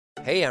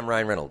Hey, I'm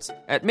Ryan Reynolds.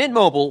 At Mint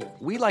Mobile,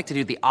 we like to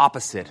do the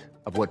opposite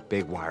of what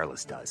Big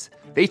Wireless does.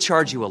 They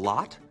charge you a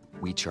lot,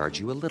 we charge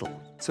you a little.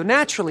 So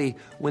naturally,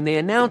 when they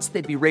announced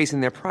they'd be raising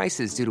their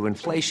prices due to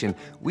inflation,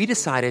 we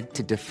decided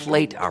to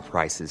deflate our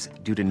prices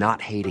due to not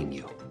hating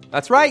you.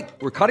 That's right.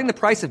 We're cutting the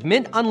price of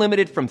Mint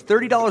Unlimited from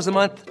 $30 a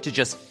month to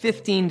just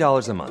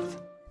 $15 a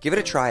month. Give it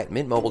a try at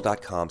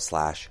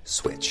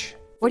mintmobile.com/switch.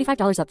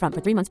 $45 up front for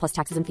 3 months plus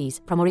taxes and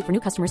fees. Promo rate for new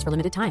customers for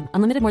limited time.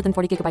 Unlimited more than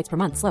 40 gigabytes per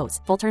month. Slows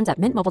full terms at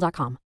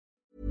mintmobile.com.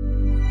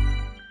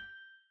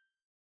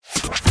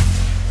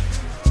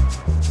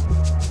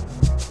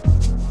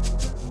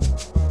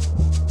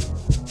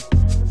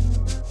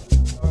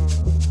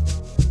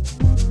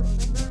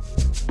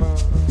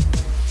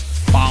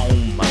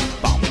 Boom,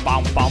 boom,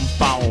 boom, boom,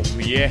 boom.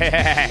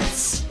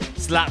 Yes.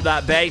 Slap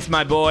that bass,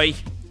 my boy.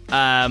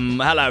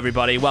 Hello,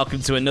 everybody.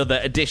 Welcome to another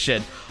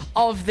edition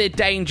of the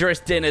Dangerous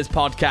Dinners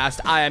podcast.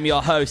 I am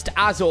your host,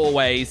 as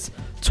always,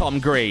 Tom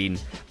Green,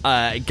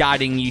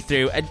 guiding you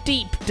through a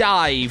deep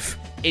dive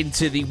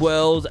into the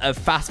world of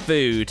fast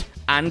food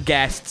and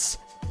guests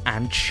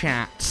and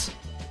chat,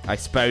 I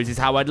suppose is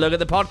how I'd look at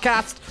the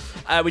podcast.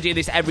 We do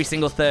this every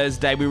single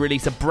Thursday. We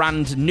release a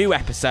brand new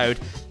episode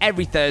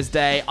every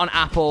Thursday on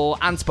Apple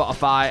and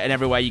Spotify and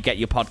everywhere you get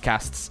your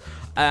podcasts.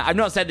 I've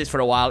not said this for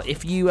a while.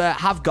 If you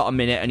have got a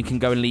minute and you can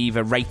go and leave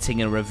a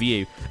rating and a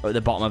review at the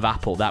bottom of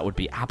Apple, that would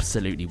be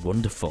absolutely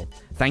wonderful.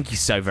 Thank you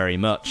so very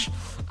much.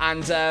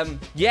 And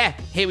yeah,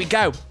 here we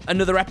go.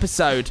 Another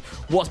episode.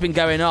 What's been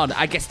going on?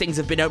 I guess things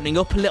have been opening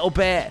up a little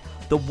bit.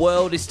 The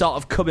world is sort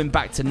of coming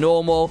back to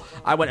normal.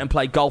 I went and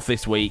played golf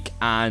this week,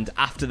 and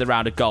after the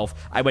round of golf,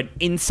 I went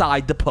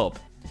inside the pub.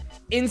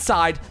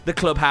 Inside the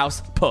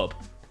clubhouse pub.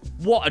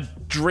 What a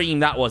dream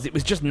that was. It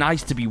was just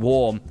nice to be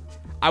warm.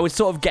 I was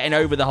sort of getting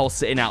over the whole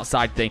sitting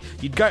outside thing.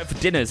 You'd go out for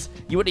dinners.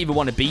 You wouldn't even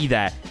want to be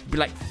there. You'd be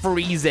like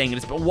freezing. And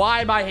it's, but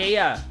why am I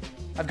here?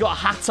 I've got a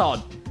hat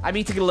on. I'm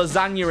eating a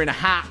lasagna in a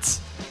hat.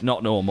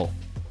 Not normal.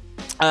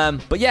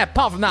 But yeah,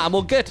 apart from that, I'm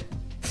all good.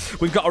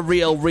 We've got a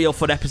real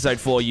fun episode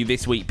for you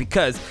this week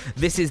because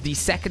this is the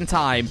second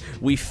time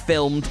we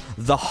filmed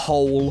the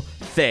whole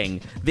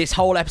thing. This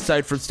whole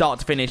episode from start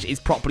to finish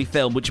is properly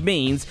filmed, which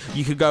means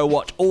you can go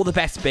watch all the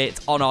best bits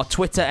on our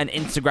Twitter and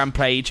Instagram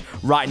page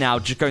right now.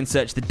 Just go and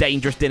search the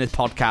Dangerous Dinners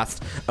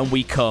podcast and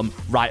we come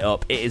right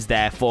up. It is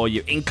there for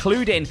you,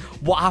 including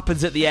what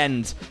happens at the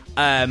end,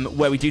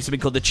 where we do something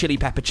called the Chili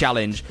Pepper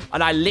Challenge,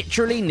 and I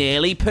literally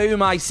nearly poo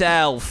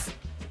myself.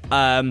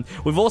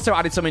 We've also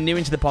added something new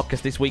into the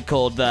podcast this week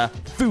called the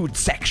food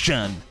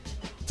section.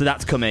 So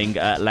that's coming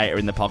later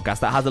in the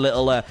podcast. That has a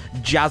little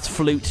jazz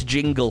flute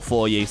jingle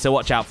for you, so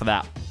watch out for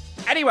that.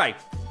 Anyway,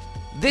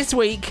 this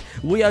week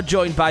we are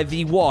joined by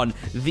the one,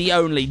 the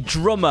only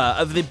drummer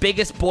of the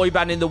biggest boy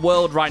band in the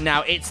world right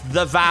now. It's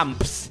The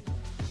Vamps.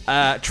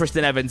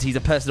 Tristan Evans, he's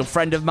a personal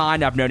friend of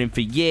mine. I've known him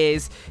for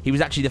years. He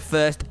was actually the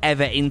first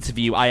ever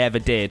interview I ever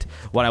did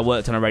when I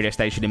worked on a radio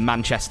station in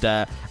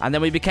Manchester. And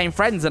then we became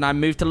friends and I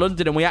moved to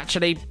London and we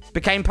actually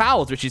became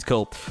pals, which is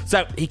cool.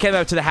 So he came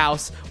over to the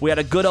house. We had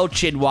a good old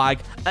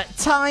chinwag. At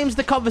times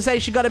the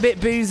conversation got a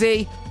bit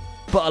boozy,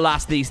 but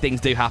alas, these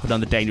things do happen on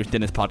the Dangerous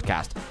Dinners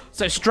podcast.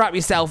 So strap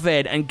yourself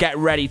in and get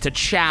ready to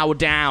chow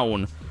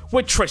down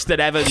with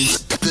Tristan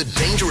Evans. The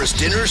Dangerous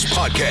Dinners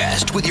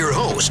podcast with your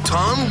host,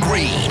 Tom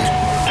Green.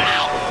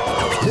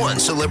 One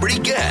celebrity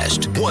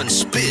guest, one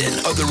spin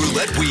of the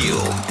roulette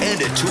wheel,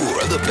 and a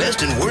tour of the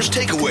best and worst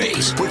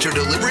takeaways, which are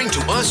delivering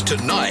to us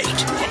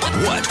tonight.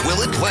 What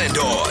will it land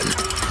on?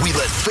 We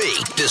let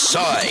fate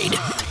decide.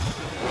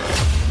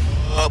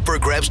 Up for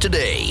grabs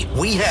today,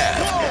 we have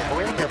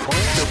the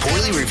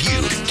poorly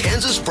reviewed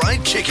Kansas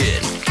Fried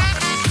Chicken,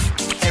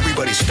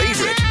 everybody's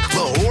favorite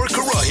Lahore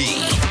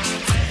Karahi,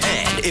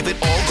 and if it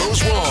all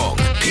goes wrong,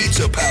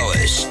 Pizza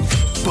Palace.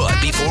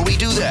 But before we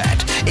do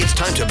that, it's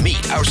time to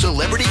meet our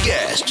celebrity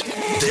guest.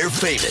 They're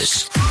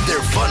famous,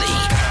 they're funny,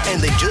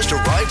 and they just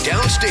arrived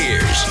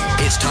downstairs.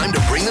 It's time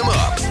to bring them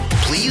up.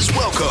 Please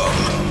welcome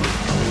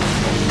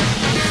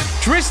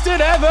Tristan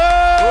Evans!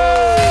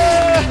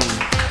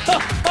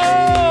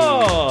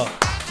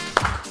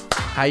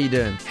 How you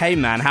doing? Hey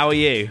man, how are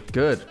you?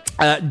 Good.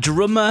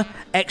 Drummer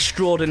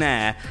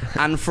extraordinaire,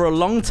 and for a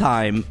long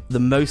time, the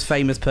most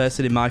famous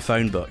person in my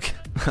phone book.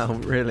 Oh,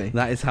 really?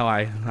 That is how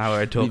I talk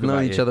about you. We've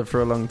known each other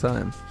for a long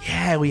time.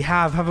 Yeah, we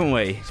have, haven't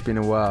we? It's been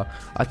a while.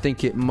 I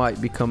think it might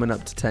be coming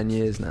up to 10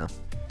 years now.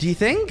 Do you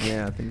think?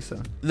 Yeah, I think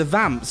so. The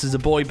Vamps as a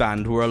boy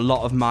band were a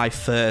lot of my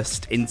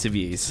first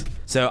interviews.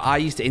 So I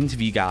used to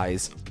interview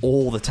guys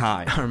all the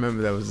time. I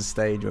remember there was a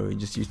stage where we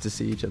just used to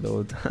see each other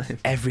all the time.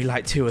 Every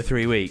 2 or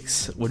 3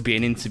 weeks would be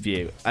an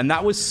interview. And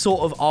that was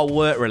sort of our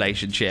work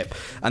relationship.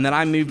 And then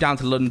I moved down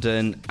to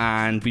London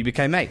and we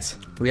became mates.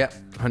 Yeah,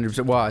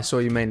 100%. Well, I saw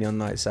you mainly on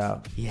nights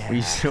out. Yeah. We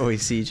used to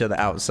always see each other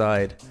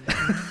outside.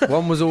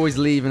 One was always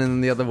leaving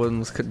and the other one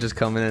was just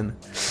coming in.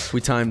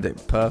 We timed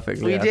it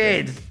perfectly. We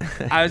did.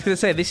 I was going to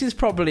say, this is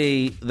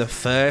probably the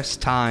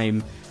first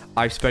time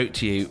I spoke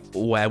to you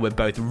where we're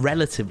both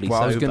relatively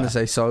sober. I was going to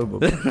say sober.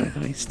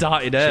 We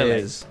started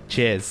early.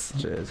 Cheers.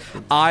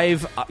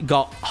 I've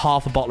got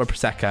half a bottle of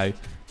Prosecco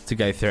to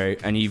go through,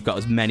 and you've got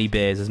as many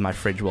beers as my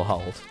fridge will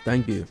hold.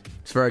 Thank you.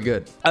 It's very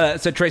good.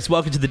 So, Trace,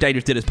 welcome to the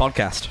Dangerous Dinners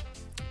podcast.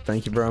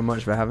 Thank you very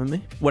much for having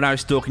me. When I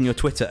was stalking your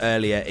Twitter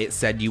earlier, it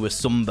said you were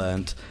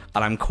sunburnt,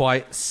 and I'm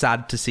quite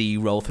sad to see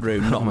you roll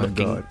through not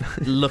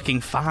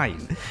looking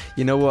fine.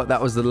 You know what?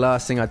 That was the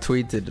last thing I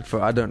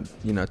tweeted. I don't,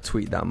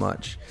 tweet that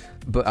much.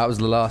 But that was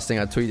the last thing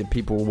I tweeted.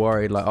 People were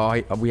worried,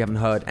 like, we haven't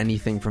heard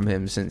anything from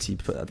him since he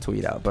put that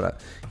tweet out.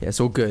 But yeah, it's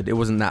all good. It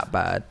wasn't that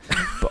bad.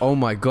 But oh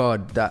my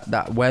God,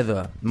 that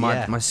weather.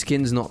 My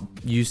skin's not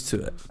used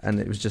to it. And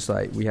it was just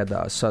like, we had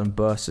that sudden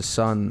burst of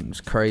sun. It was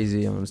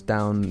crazy. I was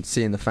down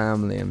seeing the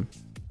family and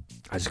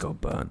I just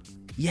got burnt.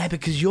 Yeah,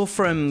 because you're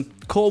from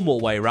Cornwall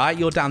way, right?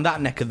 You're down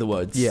that neck of the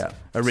woods. Yeah.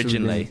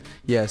 Originally.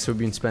 So we've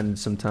been spending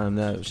some time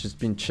there. It's just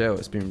been chill.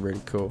 It's been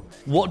really cool.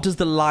 What does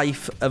the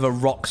life of a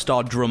rock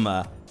star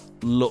drummer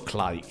look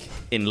like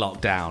in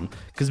lockdown?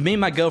 Because me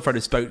and my girlfriend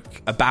have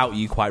spoke about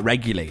you quite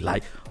regularly.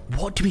 Like,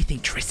 what do we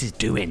think Tris is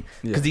doing?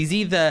 Because he's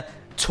either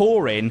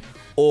touring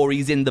or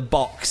he's in the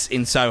box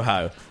in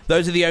Soho.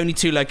 Those are the only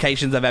two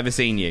locations I've ever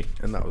seen you.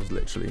 And that was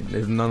literally,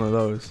 there's none of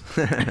those.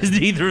 It's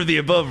neither of the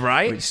above,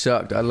 right? Which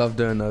sucked. I love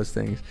doing those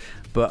things.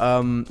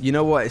 But you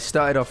know what? It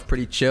started off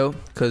pretty chill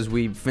because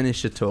we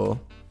finished the tour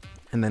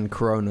and then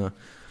Corona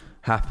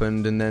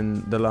happened, and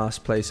then the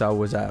last place I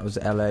was at was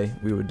LA.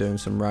 We were doing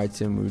some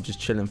writing, we were just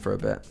chilling for a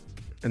bit,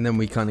 and then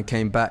we kind of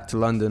came back to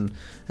London,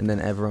 and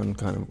then everyone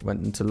kind of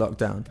went into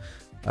lockdown.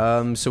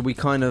 So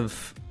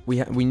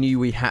we knew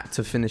we had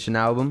to finish an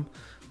album,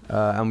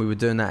 and we were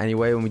doing that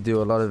anyway, and we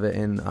do a lot of it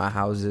in our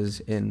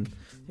houses, in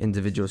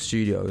individual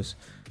studios,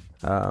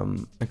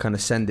 and kind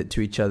of send it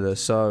to each other.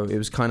 So it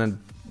was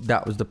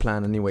that was the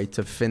plan anyway,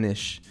 to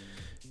finish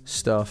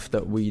stuff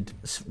that we'd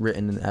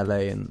written in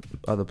LA and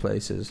other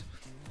places.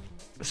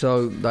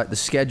 So like the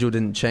schedule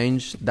didn't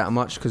change that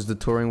much because the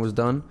touring was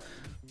done,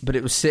 but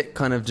it was sick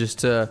kind of just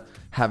to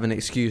have an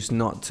excuse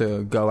not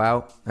to go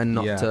out and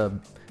not to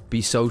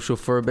be social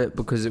for a bit,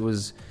 because it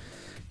was,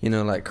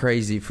 like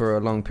crazy for a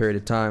long period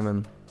of time,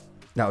 and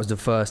that was the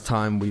first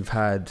time we've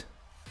had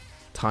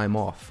time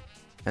off,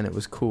 and it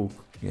was cool.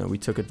 We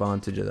took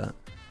advantage of that.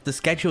 The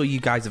schedule you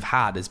guys have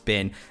had has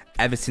been,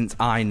 ever since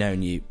I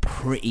known you,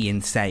 pretty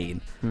insane.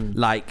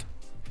 Like,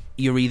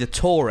 you're either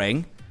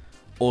touring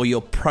or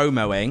you're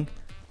promoing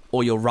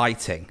or you're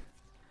writing.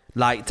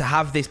 Like, to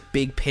have this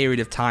big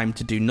period of time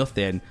to do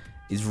nothing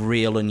is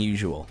real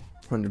unusual.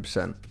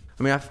 100%.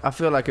 I mean, I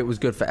feel like it was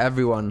good for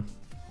everyone,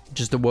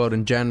 just the world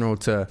in general,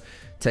 to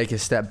take a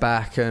step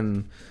back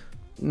and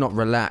not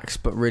relax,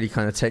 but really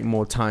kind of take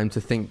more time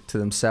to think to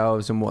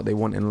themselves and what they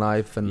want in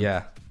life and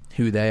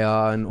who they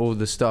are, and all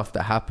the stuff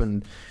that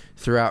happened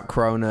throughout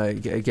Corona.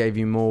 It gave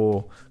you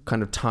more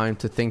kind of time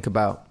to think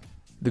about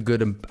the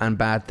good and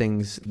bad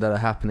things that are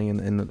happening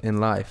in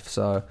life.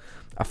 So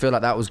I feel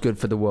like that was good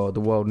for the world.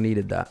 The world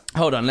needed that.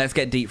 Hold on, let's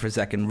get deep for a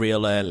second,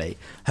 real early.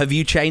 Have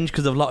you changed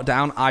because of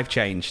lockdown? I've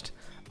changed.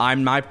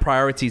 My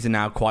priorities are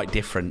now quite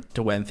different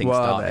to when things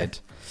started.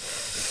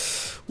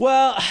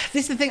 Well,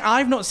 this is the thing.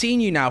 I've not seen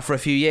you now for a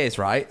few years,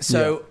 right?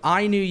 So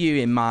I knew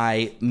you in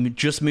my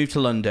just moved to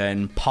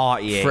London,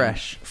 partying.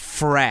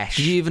 Fresh.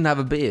 Did you even have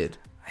a beard?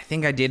 I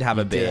think I did have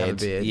a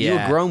beard. Yeah. You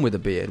were grown with a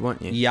beard,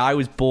 weren't you? Yeah, I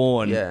was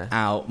born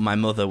out my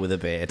mother with a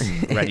beard,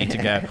 ready to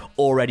go.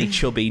 Already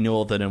chubby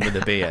northern and with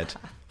a beard,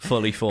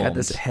 fully formed. Got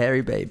this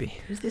hairy baby.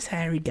 Who's this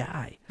hairy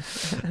guy?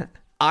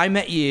 I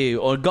met you,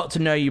 or got to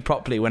know you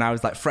properly, when I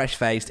was like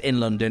fresh-faced in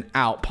London,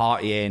 out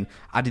partying.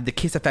 I did the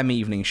Kiss FM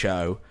evening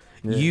show.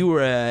 Yeah. You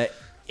were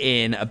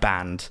in a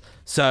band.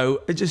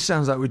 So it just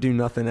sounds like we do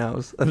nothing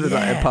else other than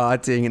like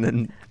partying and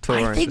then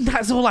touring. I think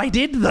that's all I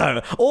did,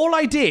 though. All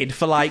I did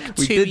for like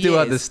 2 years. We did do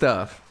other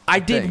stuff. I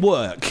did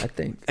work. I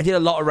think. I did a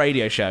lot of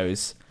radio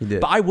shows. You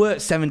did. But I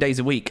worked 7 days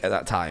a week at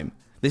that time.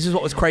 This is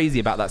what was crazy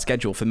about that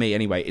schedule for me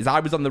anyway, is I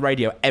was on the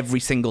radio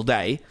every single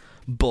day,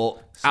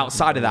 but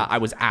outside of that, I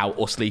was out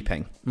or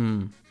sleeping.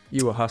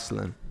 You were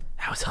hustling.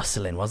 I was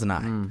hustling, wasn't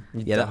I?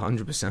 Yeah, that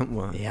 100%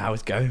 were. Yeah, I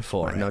was going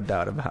for it. No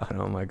doubt about it.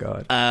 Oh my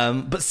God.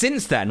 But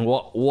since then,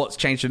 what's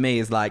changed for me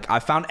is like I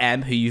found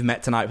Em, who you've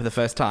met tonight for the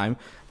first time,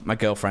 my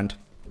girlfriend.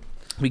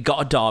 We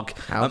got a dog.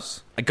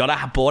 House.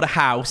 Bought a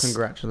house.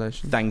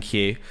 Congratulations. Thank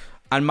you.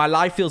 And my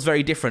life feels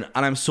very different,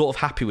 and I'm sort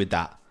of happy with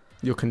that.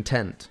 You're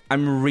content.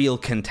 I'm real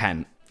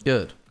content.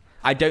 Good.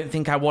 I don't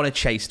think I want to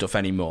chase stuff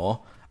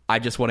anymore. I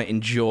just want to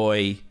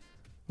enjoy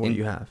what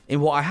you have.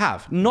 In what I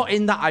have. Not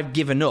in that I've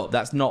given up.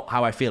 That's not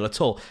how I feel at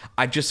all.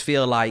 I just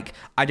feel like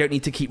I don't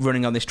need to keep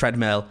running on this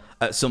treadmill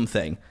at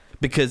something.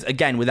 Because,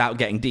 again, without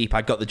getting deep,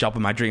 I got the job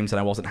of my dreams and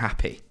I wasn't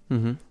happy.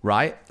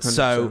 Right? 100%.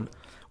 So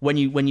when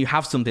you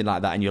have something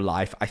like that in your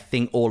life, I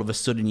think all of a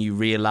sudden you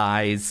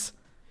realise,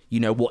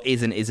 what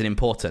isn't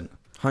important.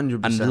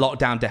 100%. And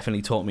lockdown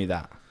definitely taught me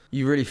that.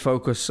 You really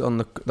focus on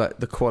the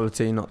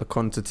quality, not the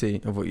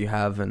quantity of what you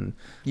have, and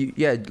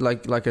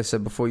like I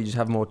said before, you just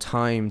have more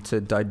time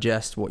to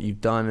digest what you've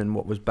done and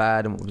what was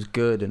bad and what was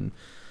good and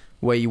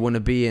where you want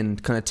to be in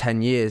kind of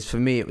 10 years. For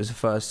me, it was the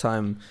first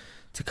time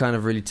to kind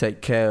of really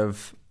take care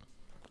of,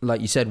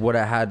 like you said, what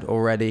I had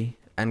already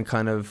and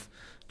kind of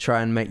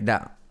try and make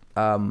that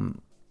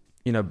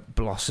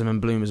blossom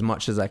and bloom as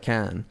much as I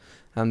can.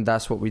 And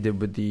that's what we did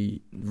with the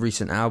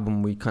recent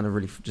album. We kind of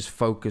really just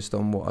focused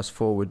on what Us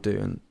Four would do,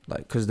 and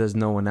like, because there's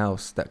no one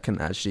else that can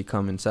actually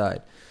come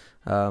inside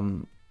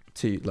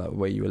to like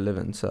where you were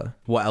living. So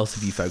what else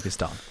have you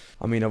focused on?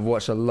 I mean, I've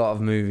watched a lot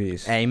of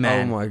movies.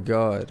 Amen. Oh my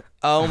god.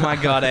 Oh my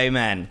god.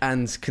 Amen.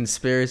 And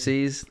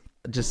conspiracies,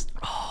 just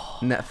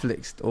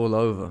Netflixed all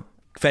over.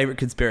 Favorite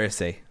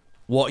conspiracy?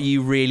 What are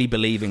you really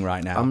believing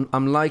right now?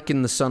 I'm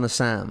liking the Son of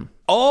Sam.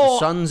 Oh, the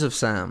Sons of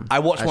Sam. I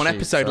watched one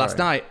episode last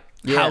night.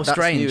 Yeah, How that's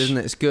strange, new, isn't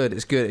it? It's good.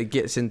 It's good. It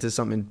gets into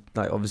something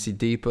like obviously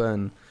deeper.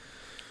 And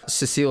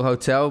Cecile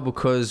Hotel,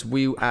 because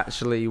we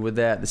actually were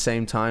there at the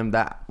same time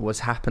that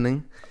was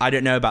happening. I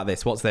don't know about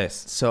this. What's this?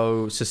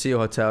 So Cecile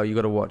Hotel, you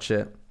got to watch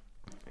it.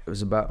 It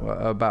was about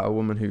a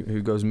woman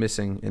who goes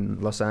missing in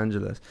Los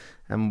Angeles,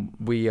 and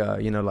we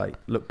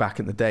look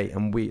back at the date,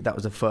 and that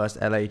was the first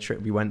LA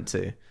trip we went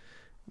to.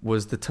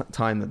 Was the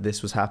time that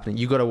this was happening.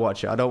 You got to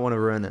watch it. I don't want to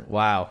ruin it.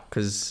 Wow.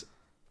 Because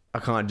I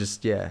can't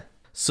just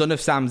Son of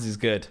Sam's is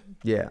good.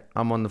 Yeah,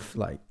 I'm on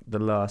the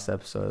last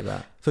episode of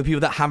that. For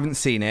people that haven't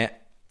seen it,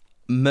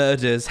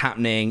 murders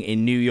happening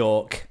in New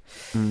York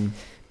in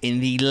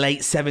the late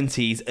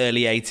 70s,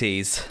 early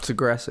 80s. It's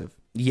aggressive.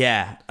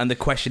 Yeah, and the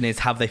question is,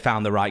 have they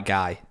found the right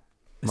guy?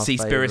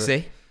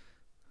 Seaspiracy?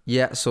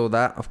 Yeah, saw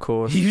that, of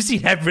course. You've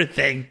seen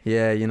everything.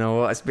 Yeah, you know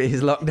what?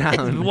 It's locked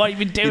down. What have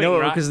you been doing, you know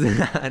what? right? Because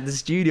the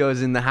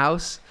studio's in the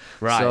house.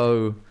 Right.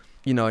 So,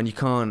 and you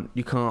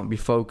can't be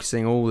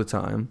focusing all the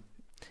time.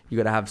 You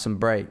got to have some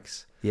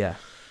breaks. Yeah.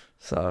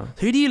 So,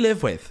 who do you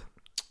live with?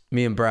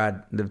 Me and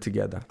Brad live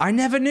together. I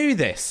never knew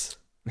this.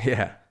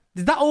 Yeah.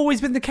 Has that always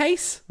been the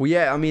case? Well,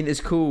 yeah, I mean,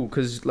 it's cool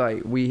because,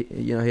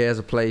 he has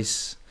a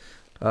place.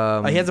 He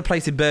has a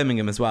place in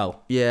Birmingham as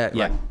well.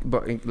 Yeah.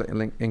 But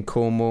in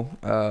Cornwall,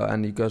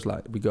 and he goes,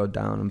 we go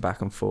down and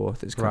back and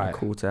forth. It's kind of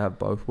cool to have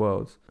both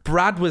worlds.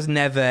 Brad was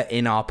never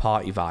in our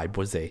party vibe,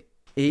 was he?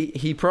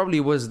 He probably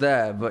was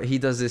there, but he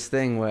does this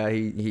thing where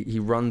he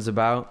runs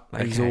about.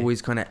 He's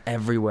always kind of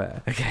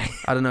everywhere. Okay.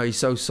 I don't know. He's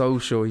so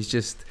social.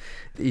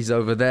 He's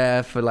over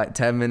there for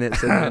 10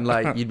 minutes, and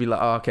then you'd be like,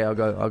 oh, okay,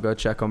 I'll go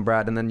check on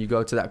Brad, and then you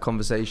go to that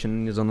conversation,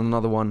 and he's on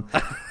another one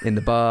in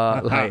the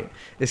bar.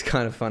 It's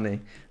kind of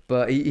funny,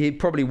 but he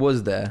probably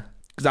was there.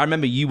 Because I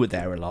remember you were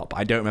there a lot, but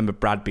I don't remember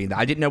Brad being there.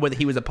 I didn't know whether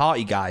he was a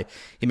party guy.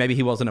 Maybe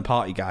he wasn't a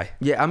party guy.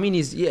 Yeah, I mean,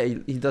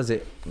 he does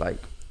it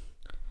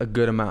a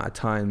good amount of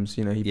times.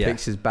 He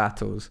picks his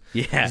battles.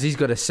 Yeah. Because he's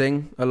got to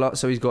sing a lot,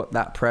 so he's got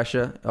that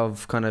pressure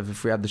of kind of,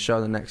 if we have the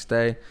show the next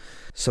day,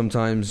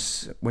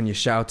 sometimes when you're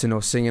shouting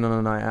or singing on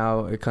a night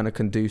out, it kind of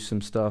can do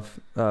some stuff,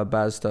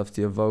 bad stuff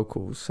to your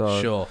vocals.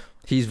 So sure.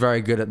 He's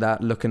very good at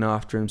that, looking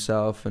after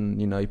himself,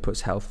 and he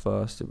puts health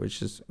first, which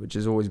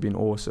has always been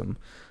awesome.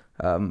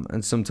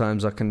 And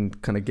sometimes I can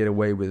kind of get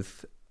away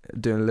with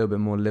doing a little bit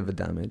more liver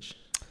damage.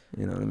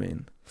 You know what I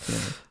mean? Yeah.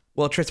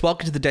 Well, Tris,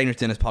 welcome to the Dangerous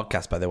Dinners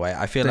podcast, by the way.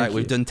 I feel like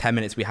we've done 10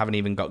 minutes, we haven't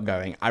even got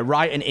going. I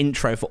write an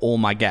intro for all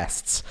my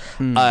guests.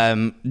 Do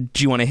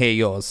you want to hear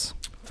yours?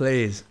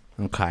 Please.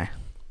 Okay.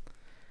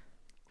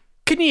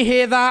 Can you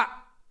hear that?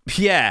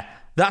 Yeah,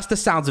 that's the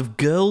sounds of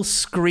girls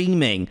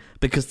screaming,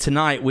 because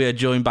tonight we are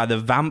joined by the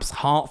Vamps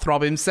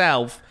heartthrob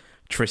himself,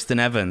 Tristan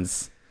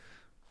Evans.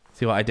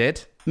 See what I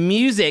did?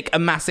 Music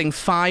amassing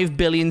 5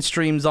 billion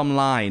streams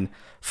online.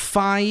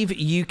 5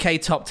 UK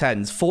top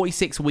 10s,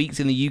 46 weeks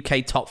in the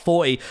UK top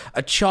 40,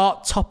 a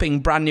chart-topping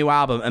brand new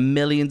album, and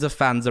millions of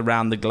fans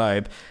around the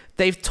globe.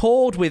 They've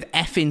toured with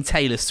effing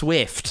Taylor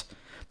Swift.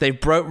 They've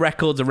broke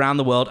records around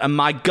the world, and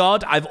my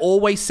God, I've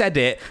always said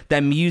it,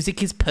 their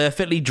music is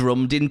perfectly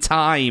drummed in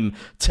time.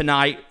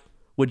 Tonight,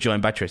 we're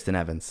joined by Tristan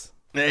Evans.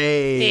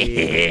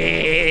 Hey!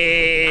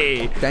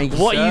 Thank you,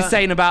 What sir. are you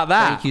saying about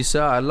that? Thank you,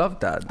 sir. I love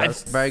that.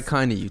 That's very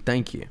kind of you.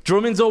 Thank you.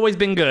 Drumming's always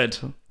been good.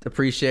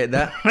 Appreciate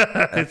that.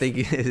 I think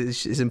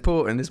it's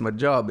important. It's my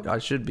job. I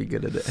should be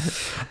good at it.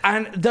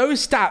 And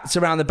those stats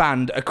around the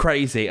band are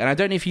crazy. And I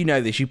don't know if you know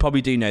this. You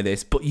probably do know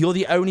this. But you're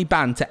the only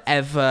band to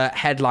ever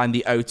headline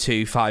the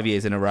O2 5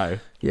 years in a row.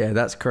 Yeah,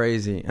 that's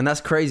crazy. And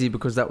that's crazy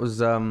because that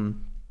was... I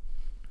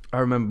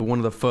remember one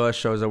of the first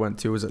shows I went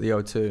to was at the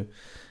O2. It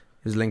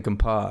was Linkin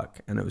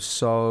Park. And it was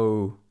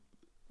so...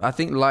 I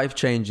think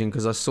life-changing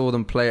because I saw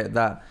them play at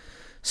that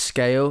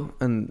scale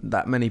and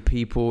that many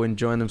people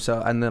enjoying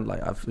themselves, and then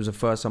it was the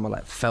first time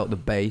I felt the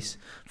bass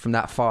from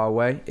that far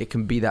away. It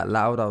can be that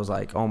loud. I was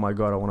like, oh my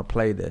God, I want to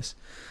play this.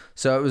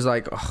 So it was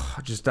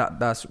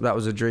that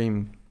was a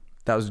dream.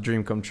 That was a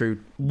dream come true.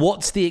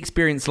 What's the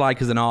experience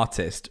like as an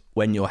artist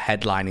when you're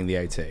headlining the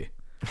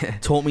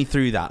O2? Talk me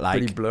through that.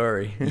 Pretty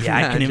blurry. Yeah,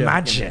 I can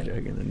imagine.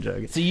 I'm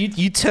joking. So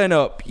you turn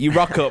up, you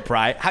rock up,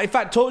 right? In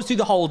fact, talk us through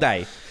the whole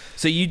day.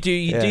 So you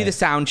do the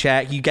sound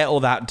check, you get all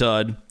that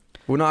done.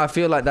 Well, no, I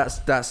feel like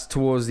that's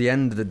towards the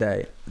end of the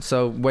day.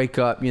 So wake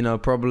up,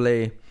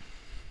 probably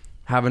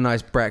have a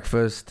nice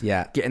breakfast.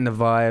 Yeah. Get in the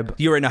vibe.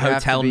 You're in a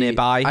hotel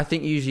nearby. I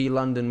think usually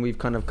London, we've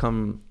kind of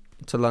come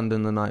to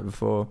London the night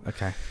before.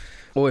 Okay.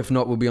 Or if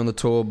not, we'll be on the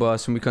tour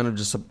bus and we kind of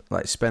just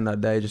spend our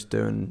day just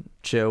doing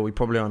chill. We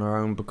probably on our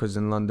own because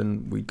in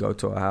London we go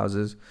to our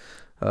houses.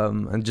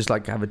 and just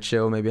like have a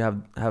chill, maybe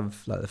have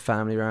like the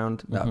family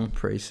around. That would be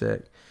pretty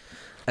sick.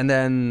 And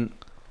then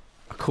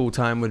a cool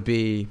time would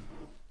be,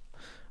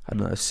 I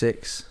don't know,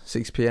 6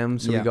 p.m.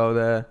 So we go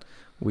there,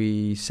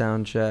 we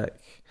sound check,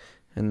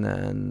 and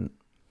then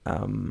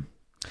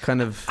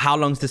kind of. How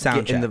long's the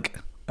sound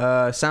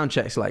check? Sound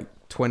check's like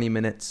 20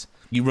 minutes.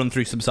 You run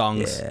through some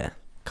songs. Yeah.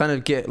 Kind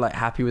of get like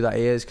happy with our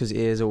ears, because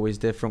ears are always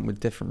different with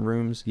different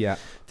rooms. Yeah.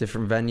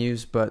 Different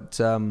venues, but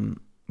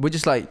we're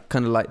just like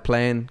kind of like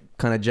playing,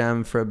 kind of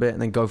jam for a bit,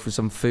 and then go for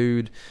some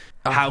food.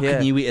 How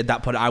can you eat at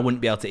that point? I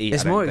wouldn't be able to eat.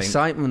 It's more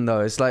excitement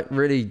though. It's like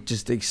really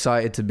just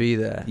excited to be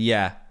there.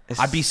 Yeah.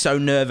 I'd be so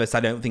nervous. I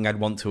don't think I'd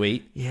want to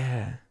eat.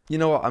 Yeah. You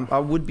know what? I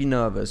would be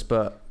nervous,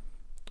 but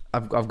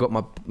I've got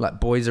my like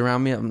boys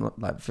around me. I'm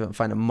like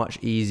find it much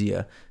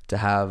easier to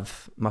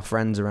have my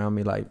friends around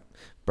me, like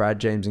Brad,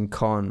 James, and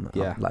Con.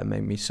 Like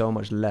made me so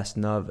much less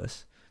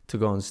nervous to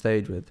go on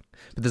stage with.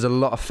 But there's a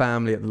lot of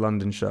family at the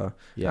London show.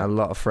 Yeah. A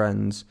lot of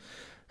friends.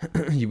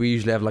 We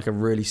usually have like a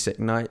really sick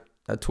night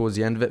towards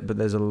the end of it, but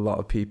there's a lot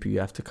of people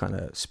you have to kind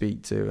of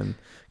speak to and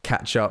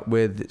catch up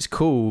with. It's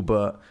cool,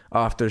 but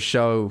after a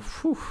show,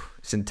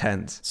 it's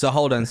intense. So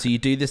hold on. So you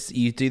do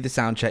the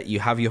sound check, you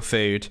have your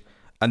food,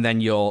 and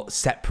then your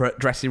separate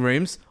dressing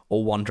rooms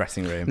or one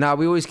dressing room? No,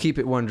 we always keep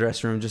it one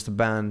dressing room, just a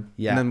band.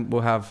 Yeah. And then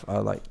we'll have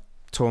like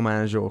tour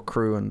manager or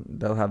crew, and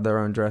they'll have their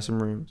own dressing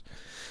rooms.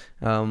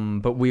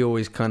 But we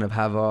always kind of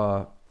have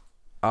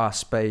our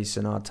space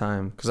and our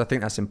time, because I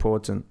think that's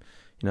important.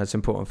 You know, it's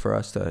important for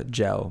us to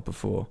gel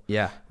before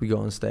we go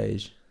on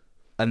stage.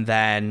 And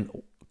then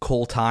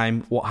call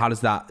time. How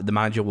does that? The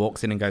manager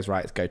walks in and goes,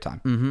 right, it's go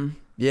time. Mm-hmm.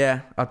 Yeah.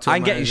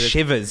 I'm getting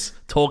shivers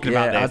talking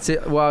about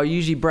this. Well,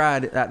 usually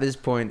Brad at this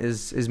point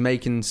is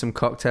making some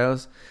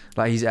cocktails.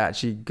 Like he's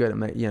actually good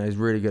at he's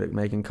really good at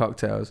making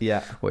cocktails.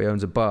 Yeah. Well, he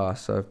owns a bar,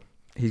 so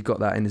he's got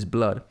that in his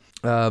blood.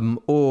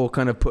 Or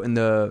kind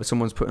of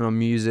someone's putting on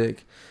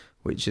music,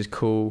 which is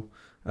cool.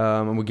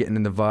 And we're getting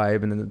in the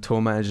vibe, and then the tour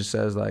manager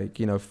says like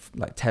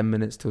 10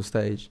 minutes till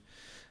stage,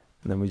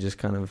 and then we just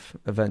kind of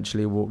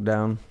eventually walk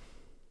down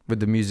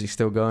with the music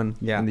still going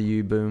in the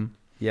U-boom,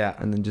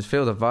 and then just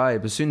feel the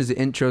vibe. As soon as the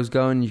intro's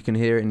going, you can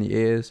hear it in your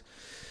ears,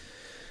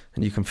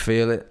 and you can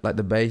feel it, like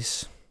the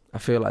bass. I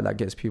feel like that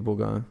gets people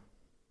going.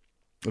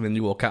 And then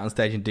you walk out on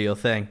stage and do your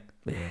thing.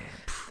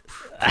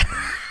 Yeah.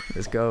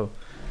 Let's go.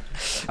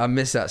 I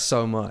miss that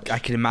so much. I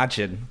can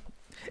imagine.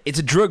 It's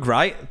a drug,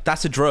 right?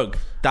 That's a drug.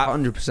 That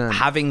 100%.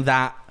 Having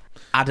that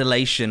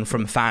adulation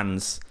from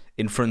fans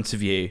in front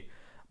of you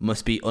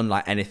must be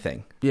unlike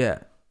anything. Yeah.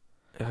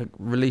 It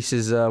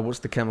releases, what's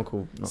the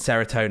chemical?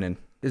 Serotonin.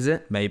 Is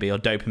it? Maybe, or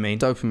dopamine.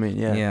 Dopamine,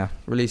 yeah. Yeah.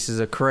 Releases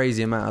a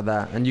crazy amount of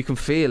that. And you can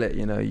feel it,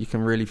 you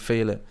can really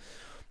feel it.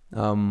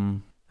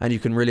 And you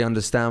can really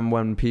understand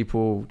when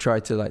people try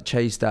to like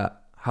chase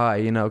that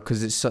high,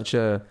 because it's such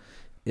an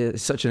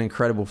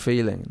incredible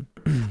feeling.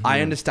 I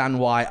understand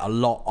why a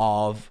lot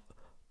of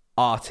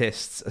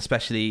artists,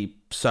 especially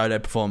solo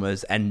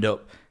performers, end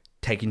up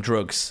taking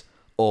drugs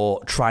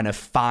or trying to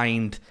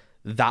find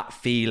that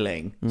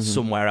feeling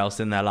somewhere else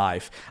in their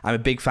life. I'm a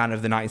big fan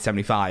of the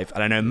 1975,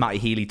 and I know Matty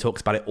Healy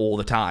talks about it all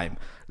the time,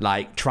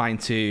 like trying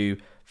to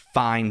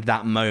find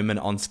that moment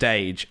on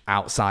stage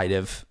outside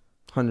of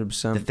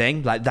 100%. the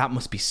thing. Like that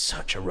must be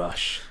such a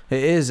rush.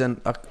 It is,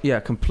 and I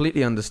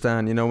completely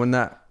understand. When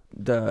that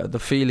the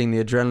feeling,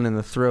 the adrenaline,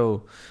 the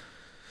thrill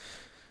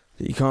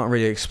that you can't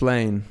really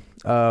explain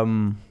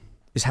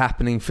is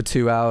happening for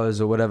 2 hours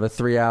or whatever,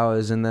 3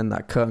 hours, and then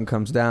that curtain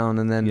comes down,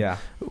 and then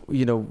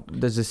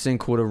there's this thing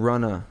called a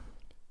runner,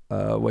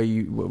 where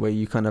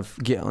you kind of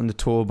get on the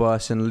tour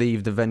bus and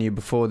leave the venue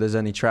before there's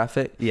any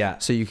traffic. Yeah.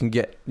 So you can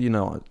get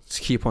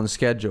keep on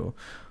schedule.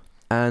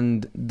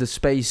 And the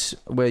space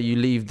where you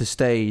leave the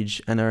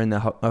stage and are in the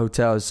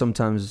hotel is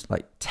sometimes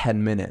like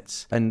 10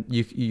 minutes, and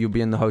you'll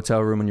be in the hotel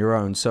room on your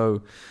own.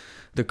 So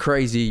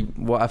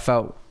what I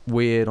felt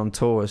weird on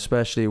tour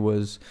especially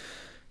was,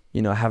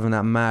 having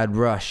that mad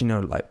rush,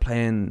 like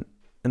playing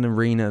an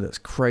arena that's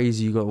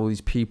crazy. You got all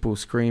these people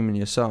screaming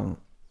your song,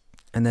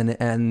 and then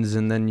it ends,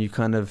 and then you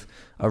kind of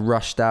are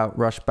rushed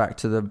back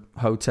to the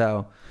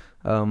hotel.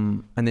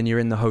 And then you're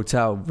in the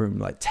hotel room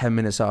like 10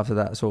 minutes after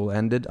that's all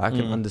ended. I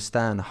can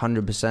understand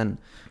 100%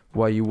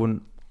 why you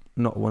wouldn't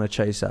not want to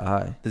chase that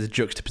high. There's a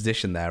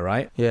juxtaposition there,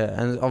 right? Yeah,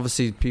 and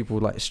obviously people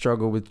like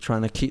struggle with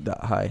trying to keep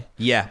that high.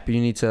 Yeah. But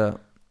you need to,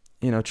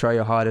 try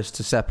your hardest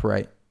to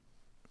separate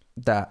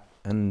that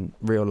and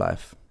real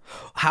life.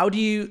 How do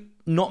you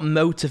not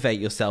motivate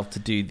yourself to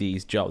do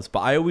these jobs? But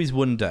I always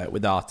wonder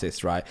with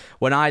artists, right?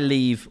 When I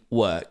leave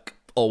work,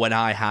 or when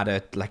I had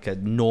a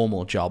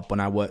normal job, when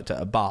I worked at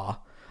a bar,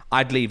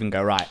 I'd leave and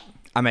go, right,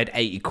 I made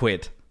 80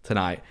 quid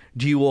tonight.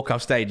 Do you walk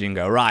off stage and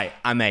go, right,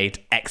 I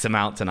made X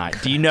amount tonight?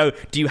 Do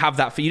you have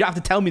that? You don't have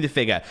to tell me the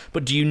figure,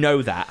 but do you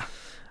know that?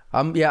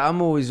 I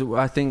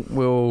think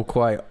we're all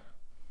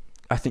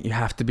I think you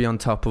have to be on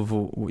top of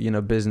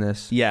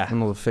business,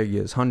 and all the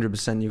figures.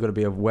 100%, you've got to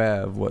be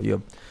aware of what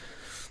you're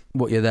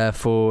there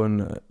for,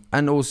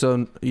 and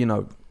also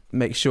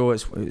make sure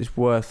it's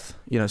worth,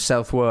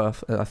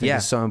 self-worth. I think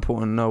it's so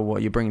important to know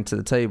what you're bringing to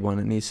the table, and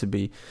it needs to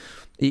be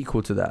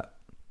equal to that.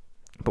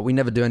 But we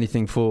never do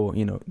anything for,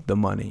 the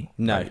money.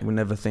 No. Like, we're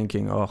never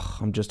thinking,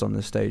 I'm just on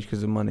the stage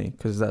because of money,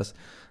 because that's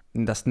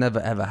never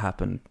ever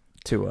happened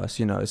to us.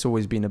 It's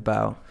always been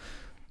about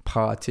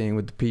partying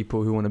with the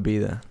people who want to be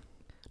there.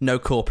 No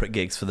corporate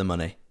gigs for the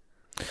money.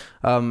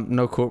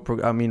 No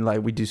corporate. I mean,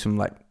 like, we do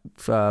some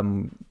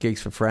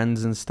gigs for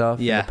friends and stuff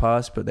in the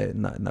past, but they're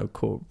no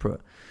corporate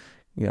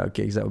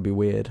gigs. That would be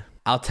weird.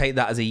 I'll take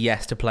that as a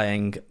yes to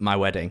playing my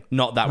wedding.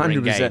 Not that we're 100%.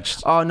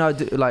 engaged. Oh no,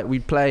 we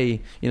play.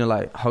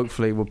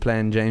 Hopefully we're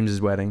playing James's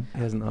wedding.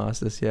 He hasn't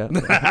asked us yet.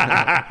 Things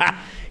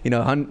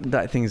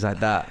like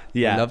that.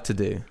 Yeah, we love to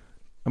do.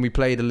 And we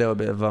played a little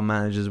bit of our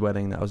manager's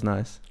wedding. That was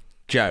nice.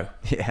 Joe.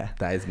 Yeah,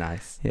 that is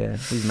nice. Yeah,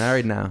 he's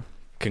married now.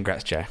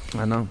 Congrats, Joe.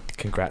 I know.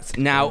 Congrats.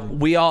 Now,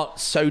 we are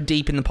so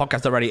deep in the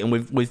podcast already, and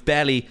we've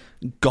barely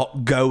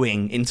got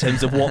going in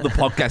terms of what the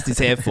podcast is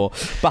here for.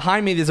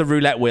 Behind me, there's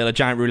a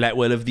giant roulette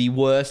wheel of the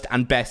worst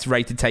and best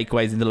rated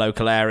takeaways in the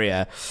local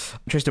area.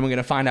 Tristan, we're going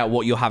to find out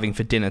what you're having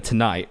for dinner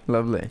tonight.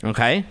 Lovely.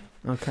 Okay?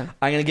 Okay.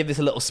 I'm going to give this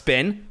a little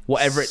spin.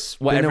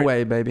 Spin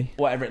away, baby.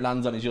 Whatever it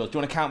lands on is yours. Do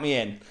you want to count me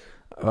in?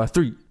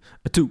 3,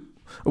 2,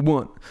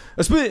 1,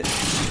 a spin!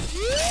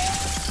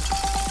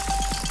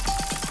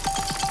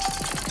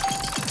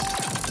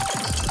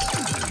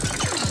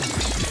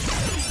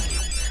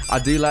 I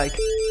do like...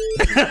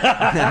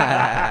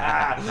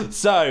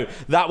 So,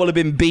 that will have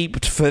been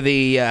beeped for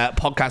the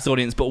podcast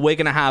audience, but we're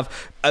going to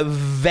have a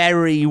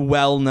very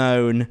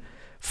well-known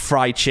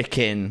fried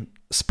chicken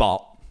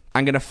spot.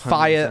 I'm going to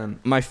fire 100%.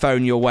 My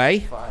phone your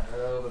way,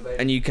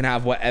 and you can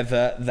have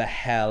whatever the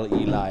hell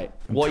you like.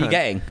 What are you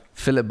getting?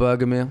 Fillet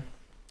burger meal.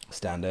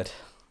 Standard.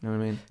 You know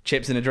what I mean?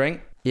 Chips and a drink?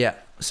 Yeah.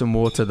 Some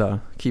water,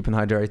 though. Keeping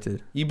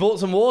hydrated. You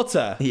bought some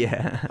water?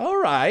 Yeah. All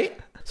right.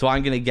 So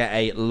I'm going to get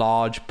a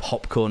large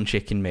popcorn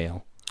chicken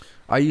meal.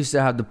 I used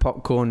to have the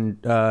popcorn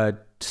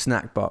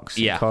snack box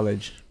in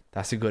college.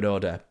 That's a good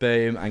order.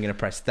 Boom. I'm going to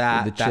press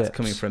that. That's chips.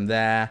 Coming from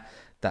there.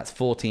 That's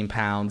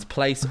 £14.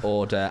 Place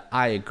order.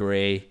 I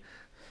agree.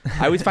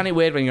 I always find it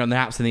weird when you're on the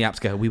apps and the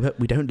apps go,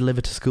 we don't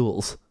deliver to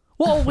schools.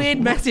 What a weird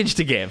message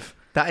to give.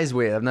 That is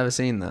weird. I've never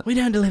seen that. We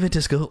don't deliver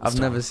to schools. I've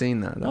never seen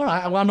that. All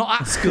right. Well, I'm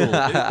not at school.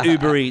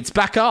 Uber Eats.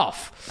 Back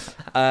off.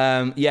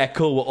 Yeah,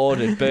 cool. We're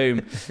ordered.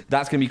 Boom.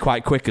 That's going to be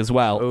quite quick as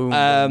well. Boom,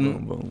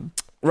 boom.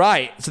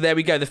 Right. So there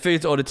we go. The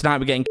food's ordered tonight.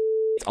 We're getting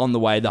on the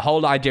way. The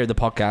whole idea of the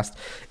podcast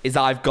is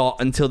I've got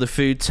until the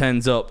food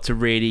turns up to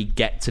really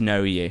get to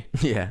know you.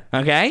 Yeah.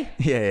 Okay?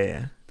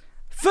 Yeah.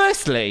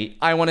 Firstly,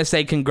 I want to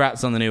say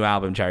congrats on the new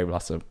album, Cherry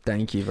Blossom.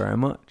 Thank you very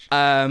much.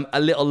 A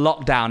little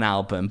lockdown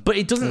album, but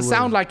it doesn't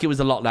sound like it was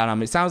a lockdown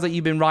album. It sounds like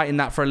you've been writing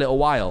that for a little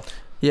while.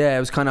 Yeah,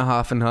 it was kind of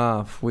half and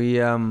half. We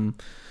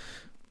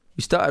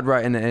started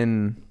writing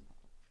it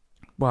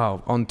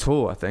on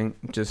tour, I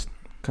think, just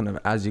kind of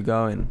as you're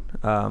going.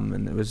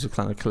 And it was a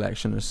kind of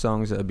collection of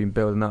songs that had been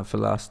building up for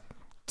the last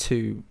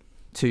two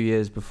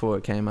years before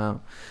it came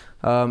out.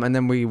 And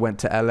then we went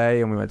to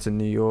LA and we went to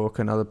New York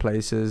and other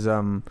places.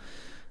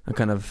 I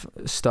kind of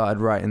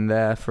started writing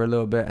there for a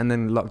little bit, and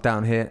then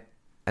lockdown hit,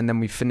 and then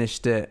we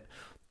finished it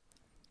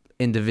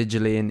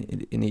individually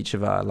in each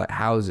of our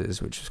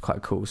houses, which was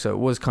quite cool. So it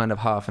was kind of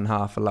half and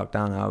half a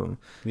lockdown album,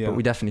 but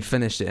we definitely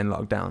finished it in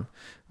lockdown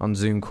on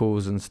Zoom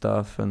calls and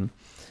stuff. And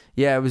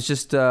yeah, it was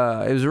just it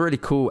was a really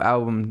cool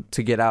album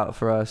to get out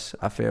for us.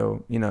 I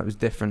feel it was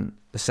different.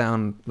 The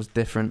sound was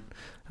different,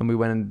 and we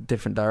went in a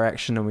different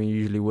direction than we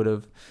usually would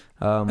have.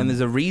 And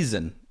there's a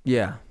reason.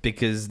 Yeah.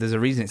 Because there's a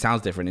reason it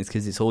sounds different. It's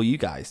because it's all you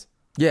guys.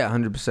 Yeah,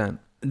 100%.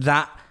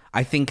 That,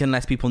 I think,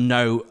 unless people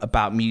know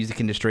about music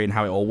industry and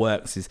how it all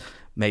works, is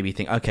maybe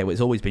think, okay, well, it's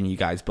always been you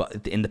guys,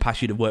 but in the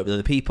past you'd have worked with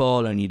other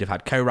people and you'd have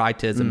had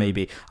co-writers and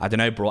maybe, I don't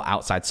know, brought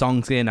outside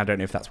songs in. I don't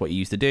know if that's what you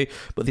used to do,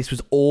 but this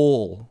was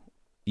all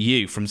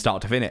you from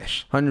start to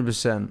finish.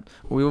 100%.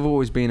 We've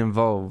always been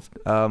involved,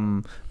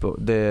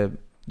 but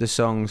the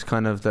songs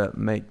kind of that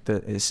make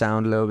it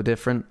sound a little bit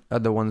different are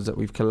the ones that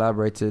we've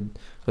collaborated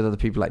with other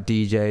people like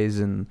DJs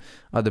and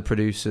other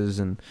producers,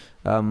 and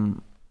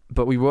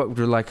but we worked with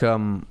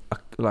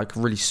a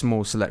really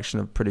small selection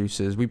of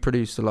producers. We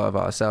produced a lot of it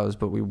ourselves,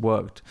 but we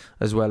worked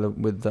as well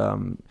with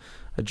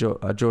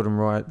Jordan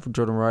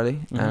Riley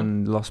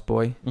and Lost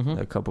Boy,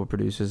 a couple of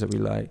producers that we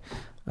like.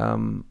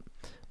 But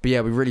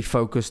yeah, we really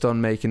focused on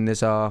making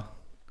this our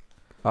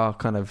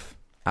kind of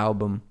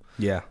album,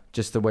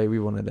 just the way we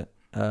wanted it.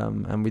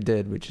 And we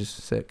did, which is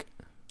sick.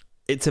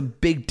 It's a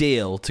big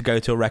deal to go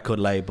to a record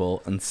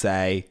label and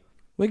say,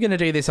 we're going to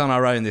do this on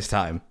our own this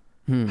time.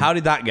 How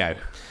did that go?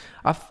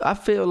 I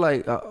feel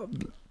like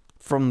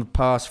from the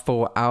past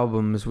 4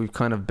 albums, we've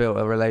kind of built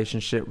a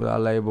relationship with our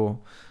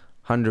label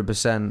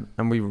 100%,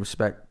 and we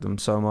respect them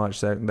so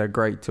much. They're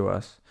great to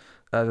us.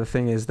 The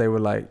thing is, they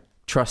were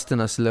trusting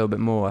us a little bit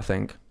more, I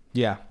think.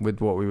 Yeah.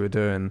 With what we were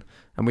doing.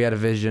 And we had a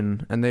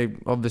vision, and we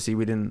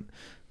didn't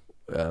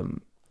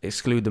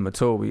exclude them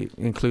at all. We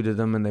included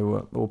them, and they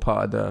were all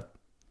part of the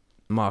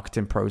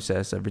marketing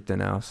process,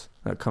 everything else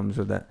that comes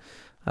with it.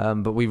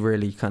 But we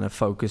really kind of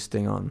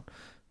focusing on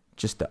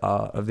just the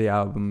art of the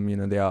album, you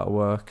know, the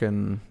artwork.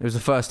 And it was the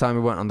first time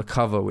we went on the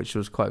cover, which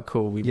was quite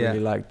cool. We really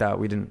liked that.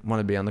 We didn't want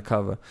to be on the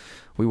cover.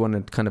 We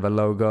wanted kind of a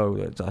logo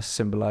that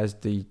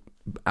symbolized the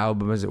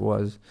album as it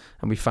was.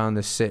 And we found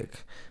this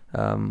sick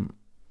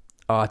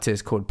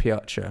artist called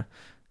Piotr.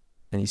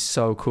 And he's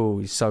so cool,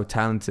 he's so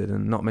talented,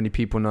 and not many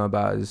people know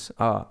about his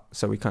art.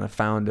 So we kind of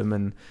found him,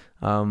 and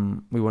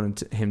we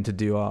wanted him to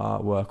do our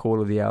artwork,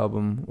 all of the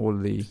album, all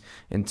of the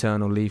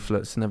internal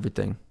leaflets and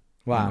everything.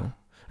 Wow. You know?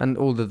 And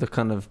all of the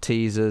kind of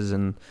teasers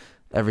and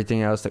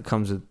everything else that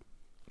comes with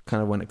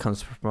kind of when it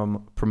comes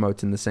to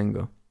promoting the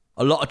single.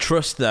 A lot of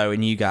trust, though,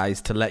 in you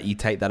guys to let you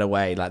take that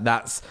away. Like,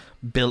 that's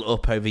built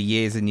up over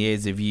years and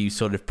years of you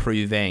sort of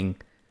proving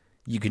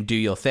you can do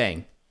your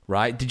thing,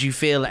 right? Did you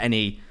feel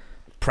any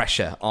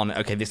pressure on,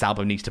 okay, this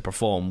album needs to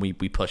perform, we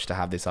push to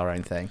have this our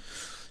own thing?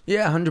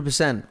 Yeah,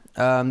 100%.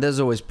 There's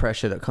always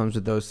pressure that comes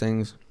with those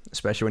things,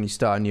 especially when you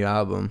start a new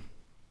album.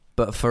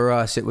 But for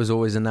us, it was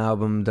always an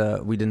album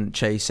that we didn't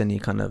chase any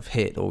kind of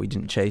hit, or we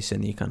didn't chase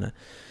any kind of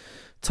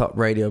top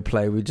radio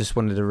play. We just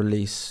wanted to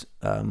release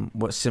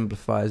what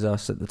simplifies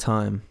us at the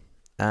time,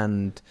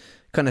 and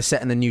kind of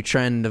setting a new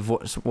trend of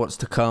what's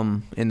to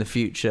come in the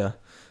future.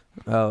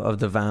 Of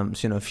the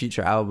Vamps, you know,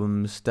 future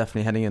albums,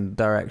 definitely heading in a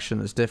direction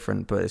that's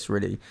different, but it's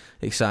really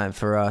exciting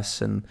for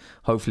us, and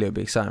hopefully it'll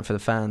be exciting for the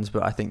fans.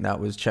 But I think that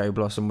was Cherry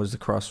Blossom was the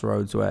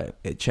crossroads where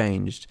it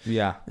changed.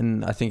 Yeah.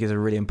 And I think it's a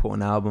really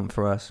important album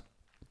for us.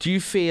 Do you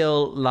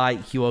feel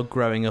like you are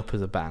growing up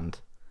as a band?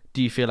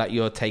 Do you feel like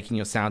you're taking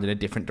your sound in a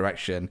different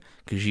direction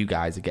because you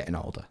guys are getting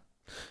older?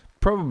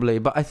 Probably,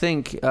 but I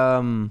think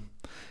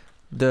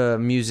the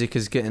music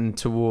is getting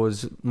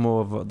towards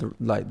more of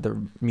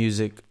the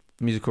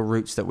musical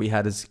roots that we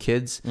had as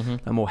kids,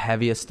 and more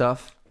heavier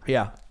stuff.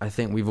 Yeah. I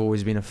think we've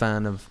always been a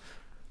fan of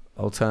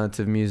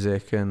alternative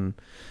music and,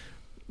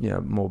 you know,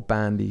 more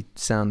bandy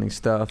sounding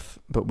stuff,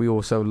 but we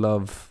also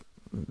love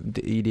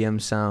the EDM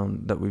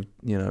sound that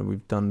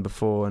we've done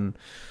before. And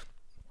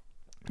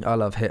I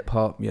love hip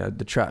hop, you know,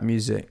 the trap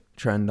music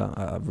trend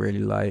I really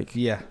like.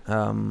 Yeah.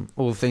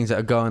 All the things that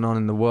are going on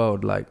in the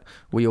world, like,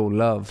 we all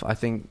love. I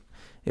think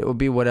it will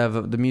be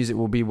whatever the music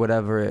will be,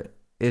 whatever it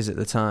is at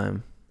the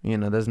time. You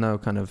know, there's no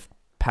kind of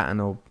pattern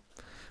or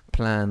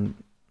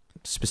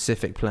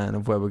specific plan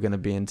of where we're going to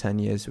be in 10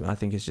 years. I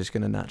think it's just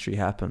going to naturally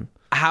happen.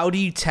 How do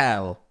you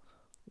tell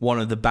one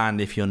of the band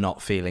if you're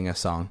not feeling a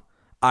song?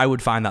 I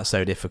would find that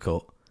so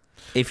difficult.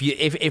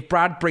 If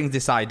Brad brings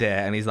this idea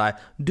and he's like,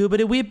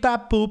 doobity weep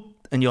bap boop,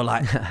 and you're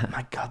like, oh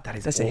my God,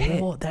 that's a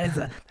hit.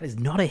 That is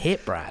not a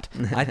hit, Brad.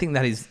 I think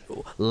that is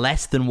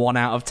less than 1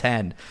 out of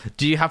 10.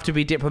 Do you have to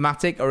be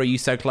diplomatic, or are you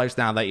so close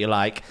now that you're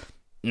like,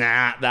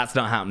 nah, that's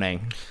not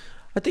happening?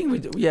 I think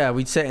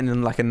we'd say it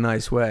in like a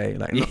nice way,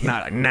 like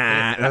not like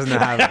nah, that's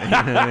not happening. You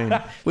know what I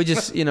mean? We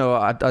just, you know,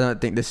 I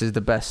don't think this is the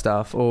best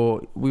stuff,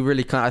 or we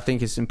really can't. I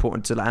think it's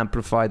important to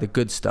amplify the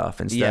good stuff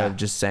instead of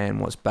just saying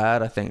what's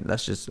bad. I think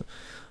let's just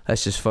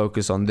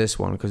focus on this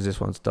one because this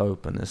one's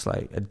dope and it's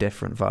like a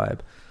different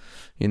vibe.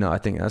 You know, I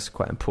think that's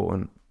quite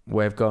important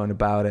way of going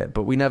about it.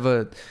 But we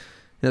never, you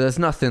know, there's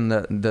nothing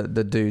that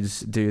the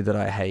dudes do that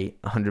I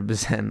hate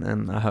 100%,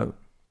 and I hope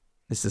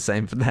it's the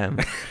same for them.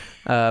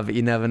 But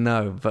you never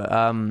know. But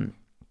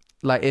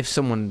like, if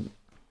someone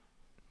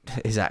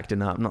is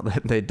acting up, not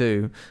that they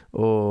do,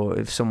 or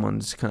if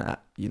someone's kind of,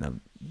 you know,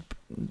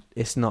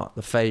 it's not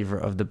the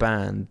favorite of the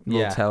band,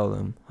 we'll tell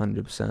them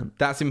 100%.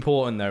 That's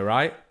important though,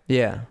 right?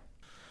 Yeah.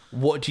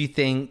 What do you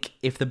think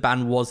if the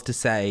band was to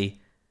say,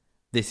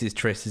 this is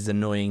Triss's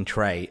annoying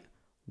trait,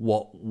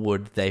 what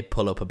would they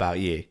pull up about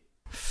you?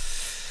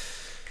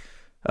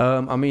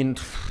 I mean,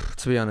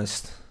 to be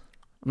honest,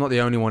 I'm not the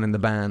only one in the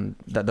band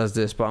that does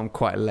this, but I'm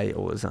quite late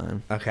all the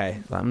time. Okay.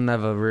 Like, I'm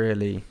never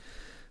really...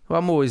 Well,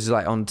 I'm always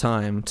like on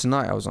time.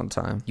 Tonight I was on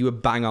time. You were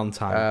bang on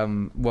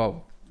time.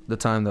 Well, the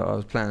time that I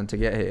was planning to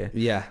get here.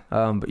 Yeah.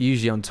 But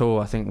usually on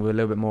tour, I think we're a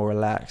little bit more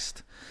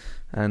relaxed.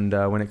 And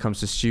when it comes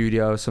to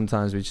studio,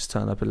 sometimes we just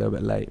turn up a little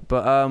bit late.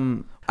 But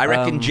I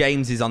reckon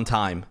James is on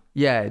time.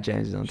 Yeah,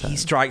 James is on time. He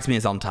strikes me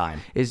as on time.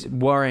 It's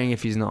worrying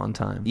if he's not on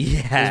time.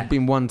 Yeah. There's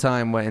been one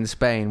time where in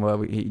Spain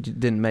where he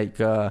didn't make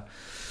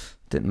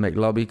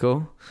lobby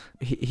call.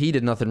 He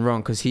did nothing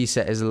wrong because he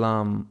set his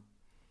alarm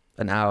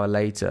an hour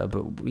later,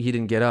 but he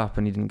didn't get up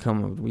and he didn't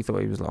come. We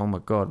thought he was like, oh my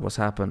God, what's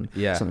happened?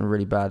 Yeah. Something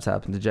really bad's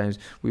happened to James.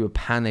 We were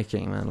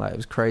panicking, man. Like, it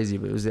was crazy,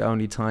 but it was the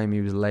only time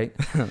he was late.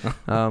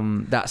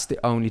 That's the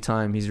only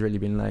time he's really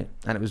been late,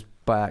 and it was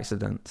by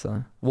accident.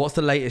 So, what's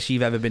the latest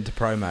you've ever been to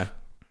promo?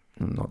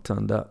 I'm not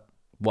turned up.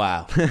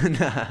 Wow.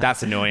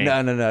 That's annoying.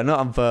 No, not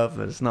on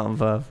purpose. Not on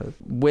purpose.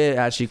 We're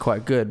actually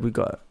quite good. We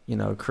got, you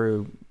know, a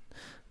crew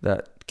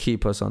that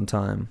keep us on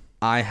time.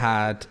 I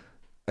had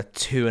a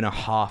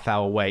 2.5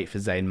 hour wait for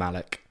Zayn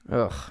Malik.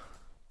 Ugh,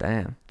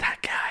 damn. That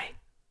guy.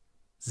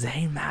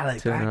 Zayn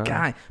Malik, that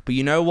guy. But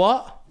you know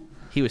what?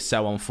 He was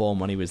so on form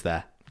when he was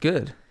there.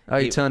 Good. Oh,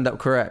 he turned up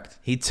correct.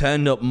 He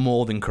turned up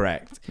more than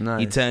correct.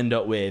 Nice. He turned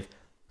up with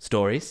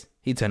stories.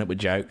 He turned up with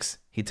jokes.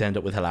 He turned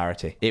up with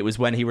hilarity. It was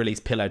when he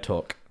released Pillow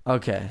Talk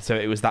Okay. So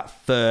it was that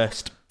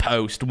first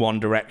post One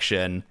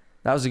Direction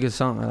That was a good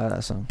song. I like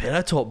that song.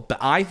 pillar talk. But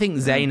I think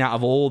Zayn, out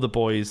of all the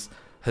boys,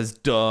 has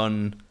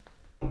done.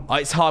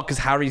 It's hard because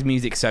Harry's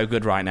music's so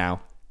good right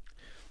now.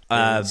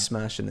 He's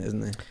smashing it,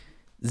 isn't he?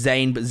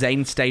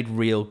 Zayn stayed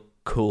real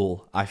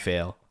cool, I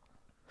feel.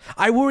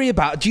 I worry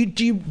about. Do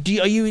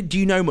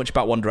you know much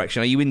about One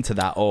Direction? Are you into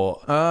that or?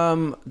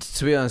 To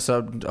be honest, I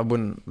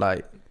wouldn't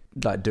like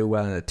do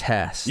well in a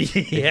test.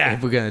 Yeah.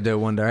 If we're gonna do a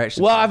One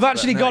Direction. Well, test, I've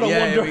actually got a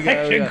One here we go,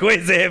 Direction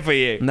quiz here for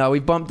you. No, we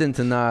bumped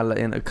into Niall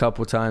in a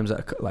couple times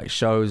at like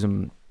shows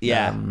and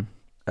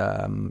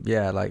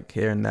like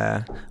here and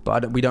there.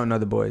 But we don't know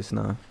the boys.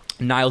 No.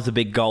 Niall's a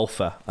big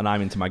golfer, and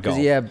I'm into my golf.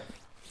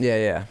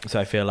 Yeah. So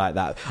I feel like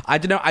that. I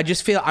don't know. I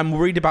just feel I'm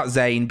worried about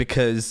Zayn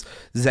because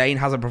Zayn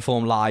hasn't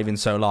performed live in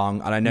so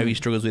long, and I know he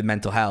struggles with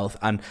mental health,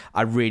 and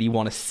I really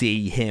want to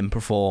see him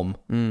perform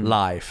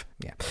live.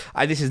 Yeah,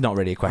 this is not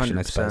really a question, 100%.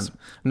 I suppose.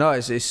 No,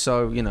 it's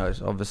so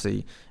it's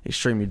obviously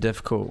extremely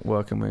difficult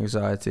working with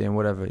anxiety and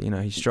whatever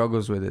he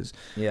struggles with is.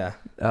 Yeah.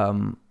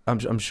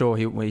 I'm sure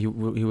he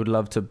would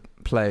love to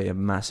play a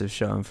massive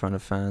show in front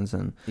of fans,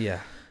 and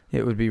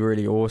it would be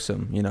really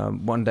awesome.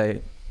 One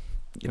day.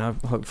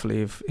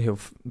 Hopefully he'll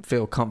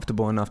feel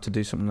comfortable enough to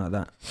do something like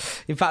that.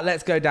 In fact,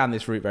 let's go down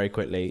this route very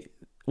quickly.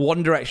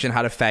 One Direction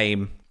had a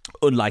fame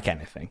unlike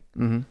anything.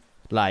 Mm-hmm.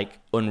 Like,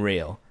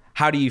 unreal.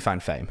 How do you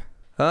find fame?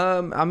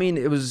 I mean,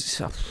 it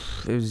was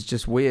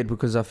just weird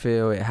because I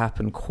feel it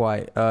happened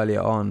quite early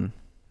on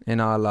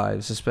in our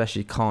lives,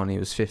 especially Con. He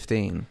was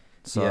 15.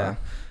 So,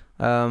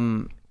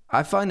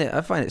 I find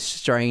it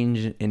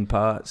strange in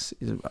parts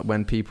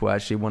when people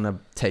actually want to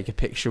take a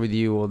picture with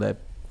you, or they're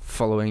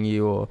following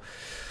you, or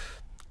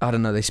I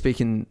don't know, they speak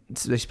to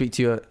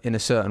you in a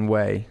certain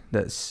way.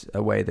 That's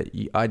a way that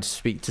I'd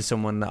speak to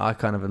someone that I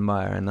kind of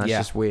admire, and that's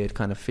just weird,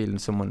 kind of feeling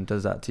someone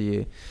does that to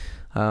you.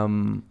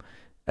 And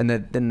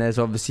then there's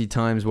obviously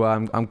times where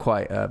I'm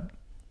quite,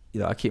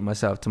 I keep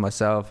myself to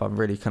myself. I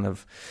really kind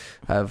of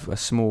have a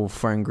small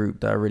friend group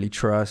that I really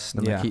trust,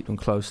 and I keep them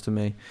close to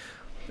me.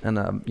 And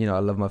I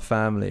love my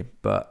family,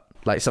 but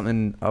like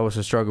something I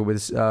also struggle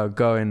with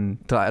going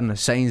to, I don't know,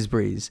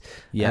 Sainsbury's,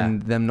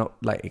 and them not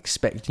like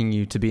expecting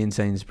you to be in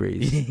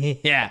Sainsbury's,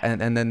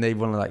 and then they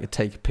want to like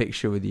take a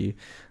picture with you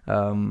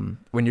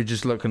when you're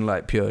just looking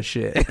like pure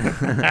shit.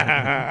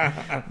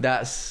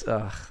 That's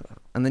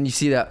and then you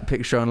see that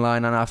picture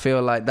online, and I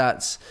feel like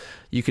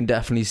you can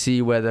definitely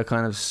see where the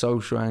kind of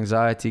social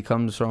anxiety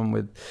comes from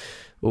with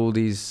all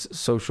these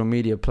social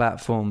media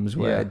platforms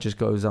where it just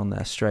goes on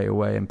there straight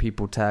away, and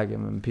people tag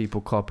them and people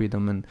copy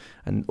them,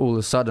 and all of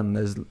a sudden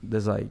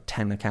there's like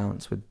 10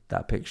 accounts with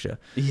that picture,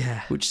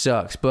 which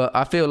sucks. But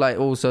I feel like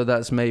also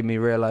that's made me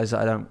realize that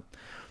I don't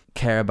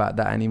care about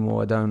that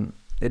anymore.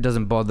 It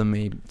doesn't bother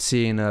me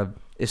seeing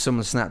if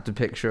someone snapped a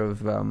picture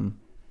of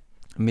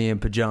me in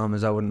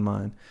pajamas, I wouldn't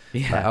mind.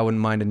 Like, I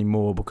wouldn't mind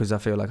anymore because I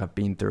feel like I've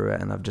been through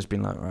it, and I've just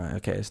been like, right,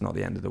 okay, it's not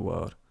the end of the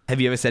world. Have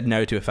you ever said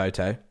no to a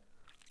photo?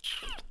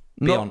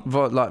 Not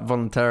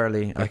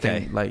voluntarily. I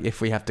think like if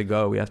we have to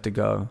go, we have to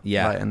go.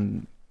 Yeah. Like,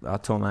 and our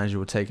tour manager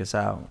will take us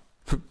out.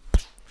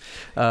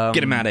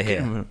 Get him out of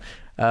here.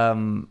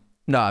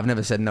 No, I've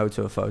never said no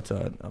to a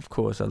photo. Of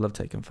course, I love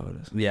taking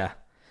photos. Yeah.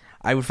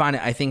 I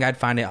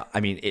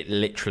mean, it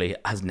literally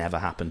has never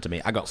happened to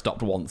me. I got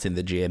stopped once in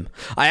the gym.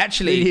 I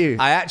actually did.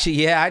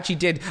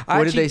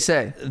 What did they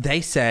say? They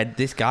said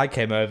this guy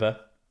came over.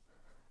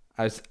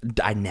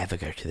 I never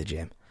go to the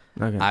gym.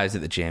 Okay. I was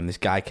at the gym. This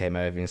guy came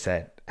over and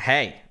said,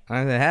 "Hey."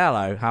 I said,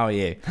 "Hello, how are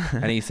you?"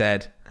 And he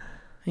said,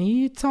 "Are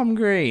you Tom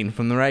Green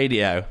from the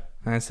radio?"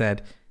 And I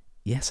said,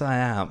 "Yes, I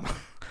am."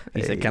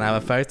 He said, "Can I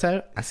have a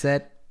photo?" I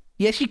said,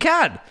 "Yes, you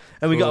can."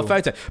 And we got a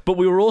photo. But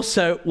we were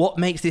also, what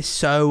makes this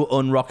so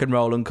un-rock and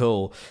roll and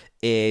cool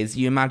is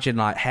you imagine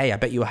like, hey, I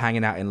bet you were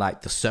hanging out in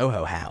like the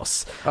Soho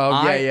House.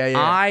 Oh, yeah.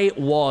 I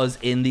was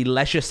in the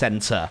leisure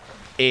centre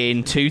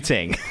in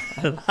Tooting.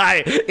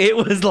 Like, it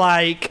was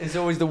like, it's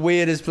always the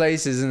weirdest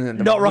places, isn't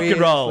it? Not rock and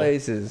roll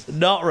places.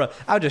 I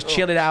was just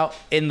chilling out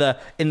in the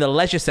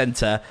leisure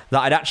centre that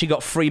I'd actually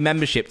got free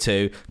membership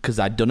to because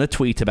I'd done a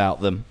tweet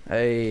about them.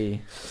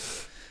 Hey,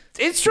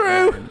 it's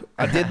true.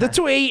 I did the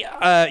tweet.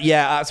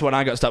 That's when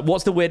I got stopped.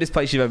 What's the weirdest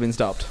place you've ever been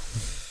stopped?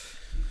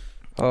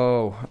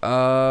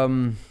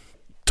 Toilets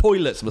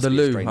must be the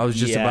loo. I was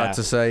just about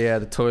to say,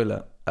 the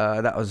toilet.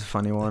 That was a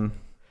funny one.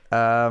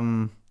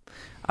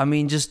 I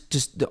mean,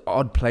 just the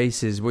odd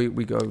places. We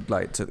go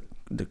like to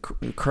the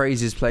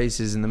craziest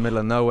places in the middle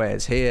of nowhere.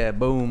 It's here,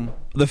 boom.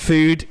 The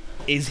food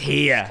is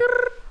here.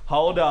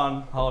 Hold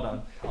on.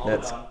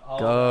 Let's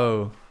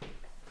go.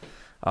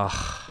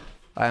 Oh,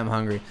 I am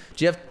hungry.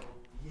 Do you have?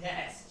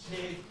 Yes,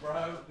 cheers,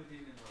 bro.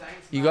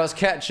 Thanks. You got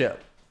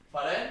ketchup?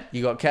 Pardon?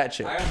 You got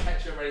ketchup? I got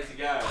ketchup ready to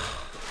go.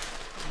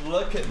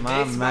 Look at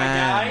my this, man.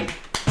 my guy.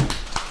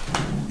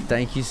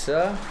 Thank you,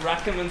 sir.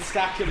 Rack 'em and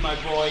stack 'em, my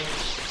boy.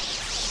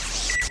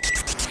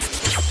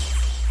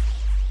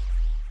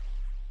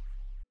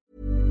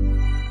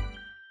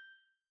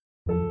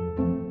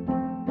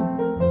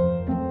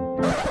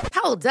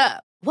 Hold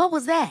up. What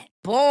was that?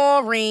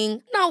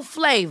 Boring. No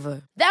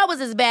flavor. That was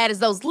as bad as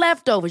those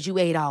leftovers you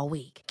ate all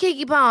week.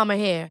 Keke Palmer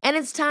here, and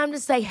it's time to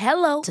say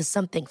hello to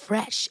something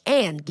fresh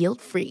and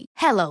guilt-free.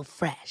 Hello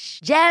Fresh.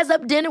 Jazz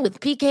up dinner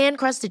with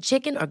pecan-crusted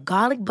chicken or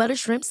garlic butter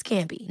shrimp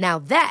scampi. Now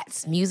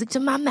that's music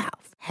to my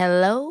mouth.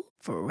 Hello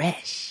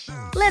Fresh.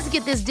 Let's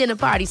get this dinner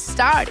party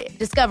started.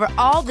 Discover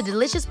all the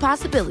delicious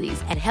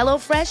possibilities at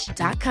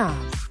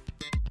hellofresh.com.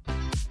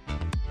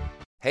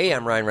 Hey,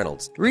 I'm Ryan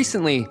Reynolds.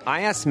 Recently,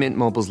 I asked Mint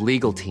Mobile's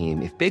legal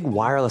team if big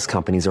wireless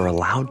companies are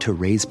allowed to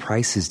raise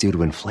prices due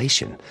to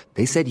inflation.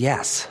 They said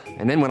yes.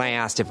 And then when I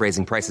asked if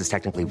raising prices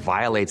technically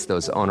violates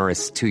those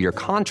onerous two-year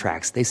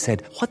contracts, they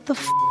said, "What the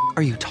f***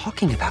 are you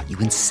talking about, you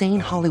insane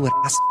Hollywood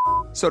ass?"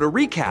 So to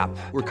recap,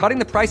 we're cutting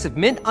the price of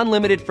Mint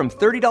Unlimited from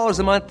 $30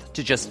 a month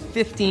to just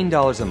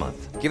 $15 a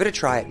month. Give it a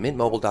try at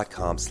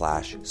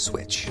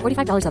mintmobile.com/switch.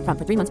 $45 up front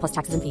for 3 months plus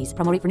taxes and fees.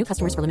 Promo rate for new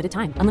customers for limited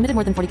time. Unlimited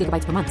more than 40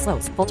 gigabytes per month.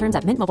 Slows full terms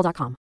at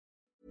mintmobile.com.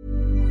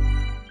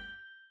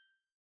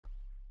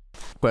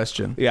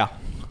 Question. Yeah.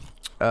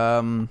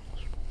 Do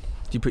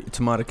you put your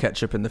tomato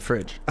ketchup in the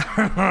fridge?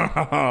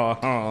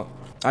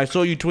 I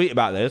saw you tweet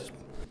about this.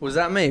 Was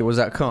that me? Was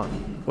that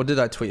Con? Or did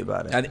I tweet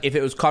about it? And if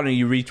it was Connor,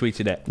 you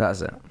retweeted it.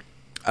 That's it.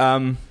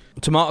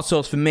 Tomato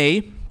sauce for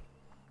me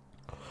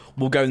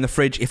will go in the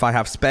fridge if I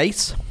have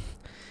space.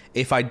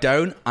 If I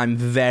don't, I'm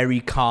very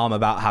calm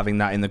about having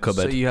that in the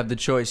cupboard. So you have the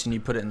choice and you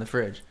put it in the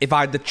fridge? If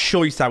I had the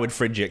choice, I would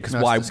fridge it.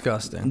 That's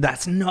disgusting.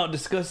 That's not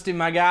disgusting,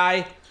 my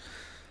guy.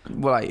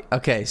 Well,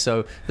 okay,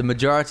 so the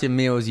majority of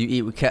meals you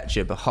eat with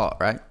ketchup are hot,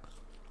 right?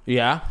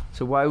 Yeah.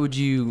 So why would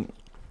you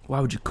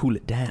cool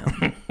it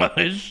down?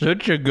 It's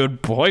such a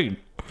good point.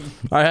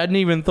 I hadn't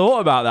even thought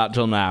about that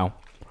till now.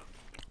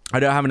 I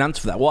don't have an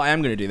answer for that. What I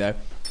am going to do, though,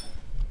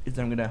 is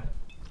I'm going to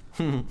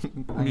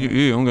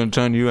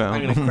turn you out.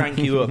 I'm going to crank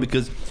you up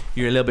because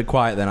you're a little bit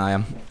quieter than I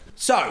am.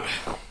 So,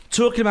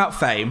 talking about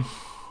fame,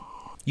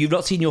 you've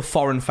not seen your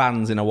foreign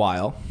fans in a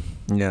while.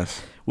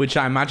 Yes. Which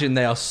I imagine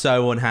they are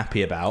so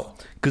unhappy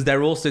about because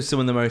they're also some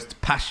of the most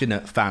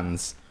passionate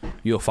fans,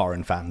 your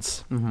foreign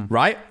fans,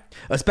 right?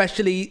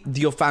 Especially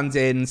your fans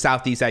in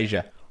Southeast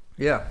Asia.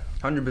 Yeah,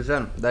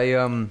 100%.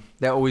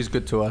 They're always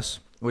good to us.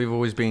 We've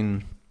always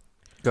been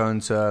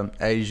going to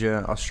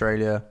Asia,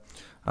 Australia,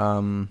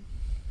 and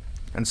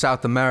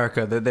South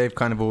America. They've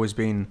kind of always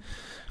been,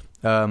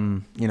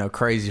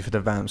 crazy for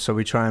the Vamps. So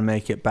we try and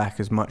make it back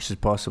as much as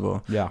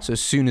possible. Yeah. So as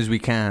soon as we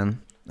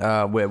can,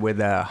 we're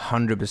there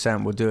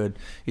 100%. We'll do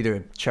either a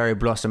Cherry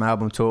Blossom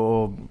album tour,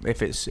 or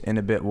if it's in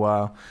a bit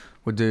while,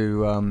 we'll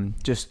do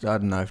just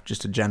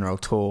a general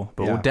tour.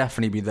 But we'll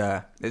definitely be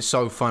there. It's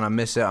so fun. I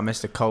miss it. I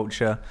miss the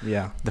culture.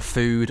 Yeah. The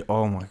food.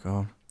 Oh my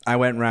God. I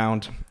went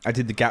round. I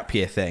did the gap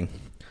year thing.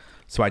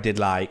 So I did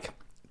like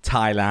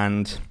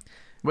Thailand.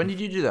 When did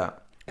you do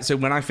that? So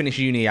when I finished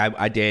uni,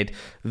 I did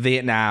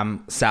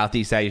Vietnam,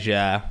 Southeast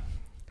Asia,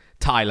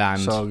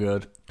 Thailand. So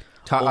good.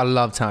 I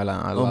love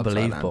Thailand. I love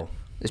Unbelievable.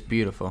 Thailand. It's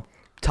beautiful.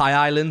 Thai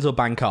Islands or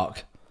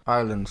Bangkok?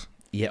 Islands.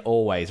 Yeah,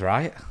 always,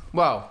 right?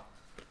 Well,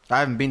 I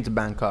haven't been to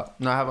Bangkok.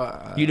 No, I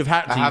have. You'd have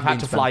had to. You've had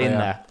to fly in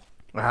there.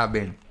 I have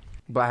been,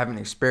 but I haven't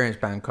experienced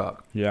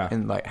Bangkok. Yeah.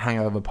 In like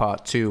Hangover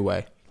Part 2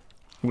 way,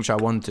 which I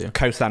want to.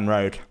 Koh San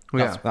Road.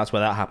 That's where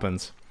that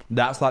happens.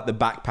 That's like the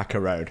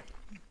backpacker road.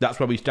 That's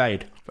where we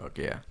stayed. Fuck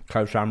yeah.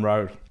 Koh San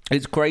Road.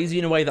 It's crazy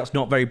in a way that's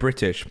not very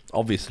British,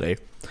 obviously.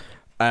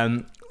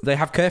 They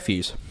have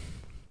curfews.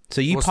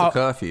 So What's the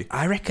curfew?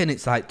 I reckon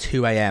it's like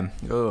 2 a.m.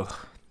 Ugh.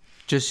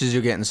 Just as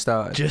you're getting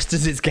started. Just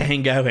as it's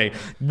getting going.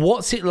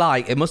 What's it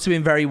like? It must have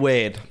been very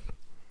weird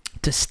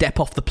to step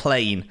off the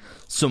plane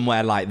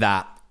somewhere like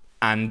that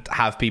and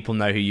have people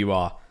know who you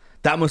are.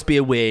 That must be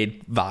a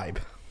weird vibe.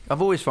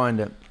 I've always found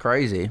it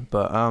crazy,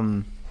 but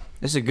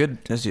it's a good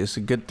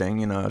thing,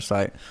 you know. It's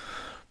like,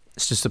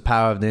 it's just the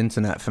power of the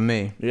internet for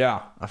me.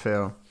 Yeah. I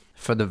feel.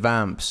 For the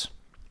Vamps,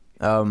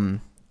 for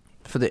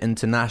the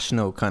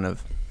international kind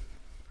of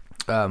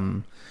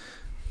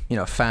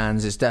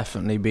fans, it's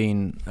definitely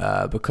been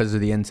because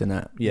of the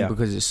internet. Yeah.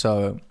 Because it's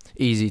so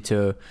easy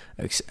to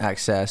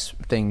access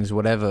things,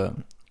 whatever,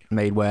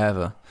 made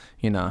wherever,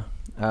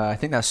 I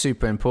think that's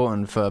super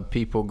important for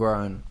people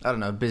growing,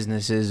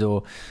 businesses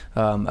or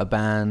a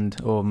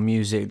band or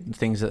music,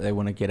 things that they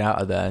want to get out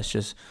of there. It's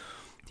just,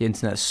 the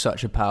internet's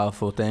such a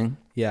powerful thing.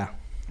 Yeah.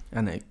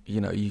 And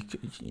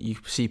you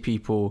see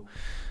people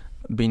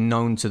being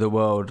known to the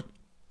world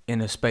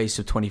in a space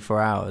of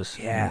 24 hours.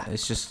 Yeah.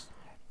 It's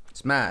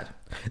mad.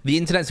 The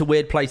internet's a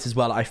weird place as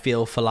well. I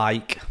feel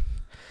like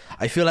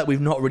we've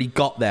not really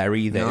got there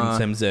either in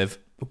terms of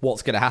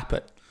what's going to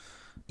happen.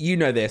 You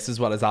know this as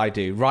well as I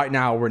do. Right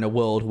now, we're in a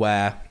world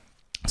where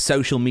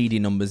social media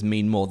numbers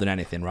mean more than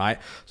anything, right?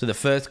 So the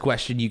first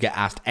question you get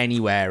asked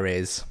anywhere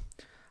is,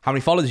 how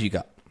many followers you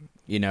got?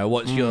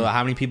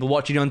 How many people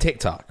watching you on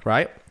TikTok,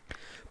 right?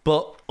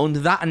 But under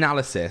that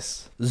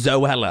analysis,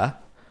 Zoella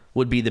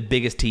would be the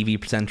biggest TV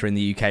presenter in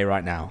the UK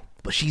right now.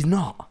 But she's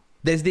not.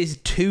 There's these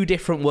two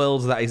different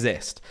worlds that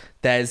exist.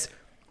 There's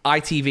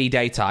ITV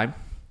daytime,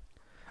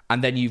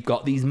 and then you've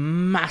got these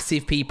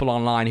massive people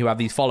online who have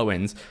these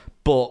followings,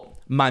 but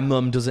my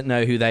mum doesn't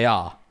know who they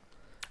are.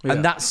 Yeah.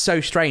 And that's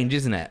so strange,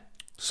 isn't it?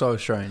 So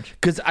strange.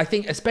 Because I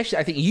think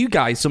you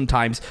guys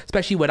sometimes,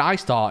 especially when I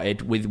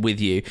started with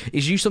you,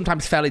 is you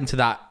sometimes fell into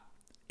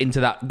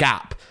that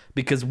gap,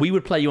 because we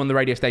would play you on the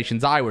radio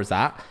stations I was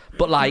at,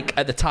 but like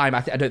at the time,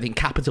 I don't think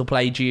Capital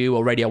played you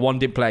or Radio 1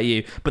 didn't play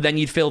you, but then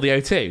you'd fill the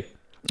O2.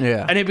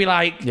 Yeah. And it'd be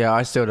like... Yeah,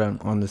 I still don't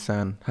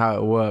understand how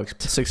it works.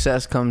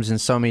 Success comes in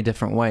so many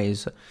different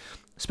ways,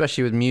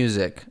 especially with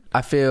music.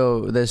 I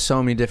feel there's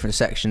so many different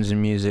sections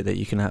in music that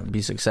you can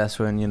be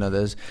successful in. You know,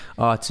 there's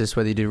artists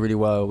where they do really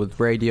well with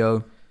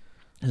radio.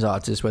 There's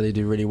artists where they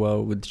do really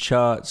well with the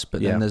charts,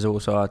 but then there's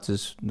also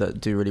artists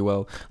that do really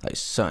well like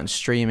certain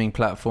streaming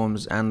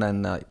platforms, and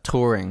then like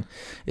touring.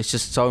 It's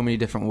just so many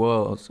different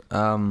worlds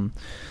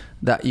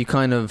that you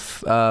kind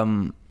of...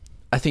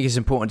 I think it's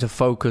important to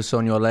focus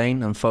on your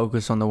lane and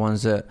focus on the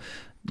ones that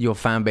your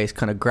fan base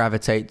kind of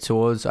gravitate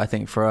towards. I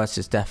think for us,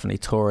 it's definitely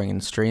touring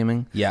and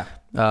streaming. Yeah.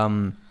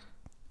 And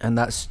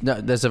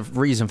there's a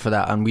reason for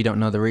that, and we don't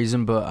know the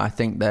reason, but I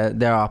think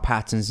there are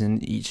patterns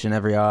in each and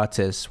every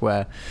artist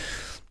where,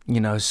 you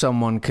know,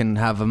 someone can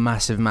have a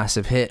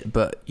massive hit,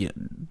 but you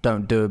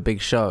don't do a big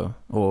show,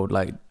 or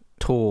like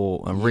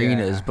tour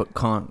arenas, but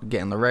can't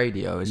get on the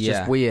radio. It's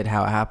just weird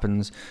how it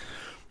happens.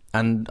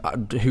 And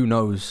who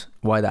knows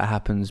why that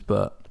happens,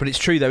 but it's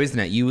true though, isn't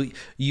it?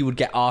 You would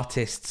get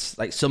artists,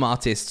 like some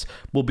artists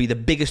will be the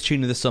biggest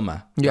tune of the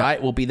summer, right?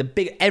 Will be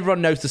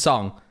everyone knows the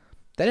song.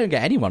 They don't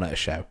get anyone at a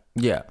show.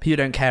 Yeah,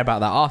 people don't care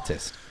about that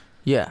artist.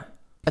 Yeah,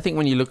 I think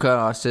when you look at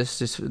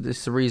artists,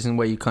 it's the reason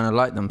where you kind of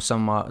like them.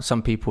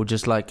 Some people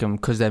just like them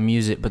because they're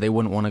music, but they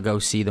wouldn't want to go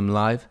see them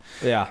live.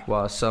 Yeah,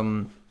 while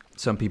some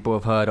people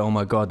have heard, oh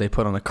my god, they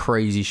put on a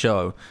crazy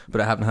show, but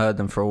I haven't heard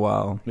them for a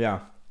while. Yeah.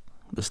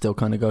 But still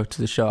kind of go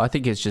to the show. I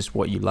think it's just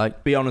what you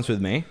like. Be honest with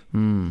me.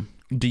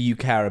 Do you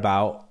care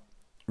about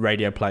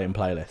radio play and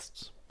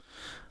playlists?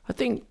 I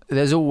think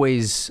there's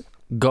always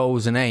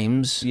goals and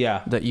aims.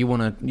 Yeah. That you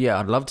want to... Yeah,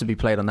 I'd love to be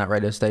played on that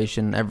radio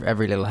station.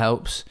 Every little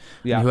helps.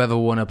 Yeah. And whoever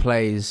want to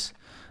plays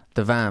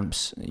the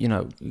Vamps, you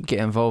know, get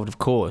involved, of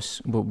course.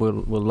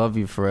 We'll love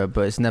you for it.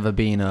 But it's never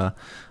been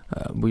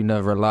we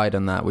never relied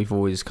on that. We've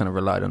always kind of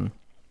relied on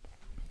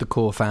the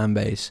core fan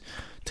base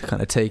to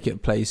kind of take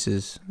it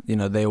places. You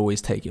know, they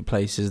always take it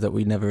places that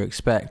we never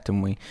expect,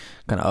 and we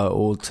kind of owe it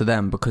all to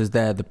them because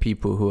they're the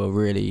people who are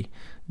really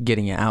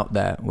getting it out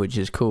there, which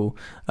is cool.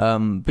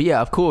 But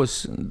yeah, of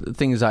course,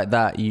 things like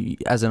that, you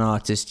as an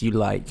artist, you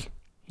like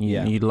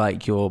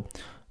your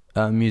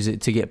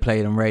music to get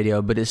played on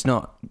radio, but it's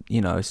not,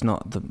 you know, it's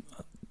not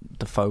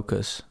the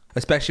focus.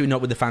 Especially not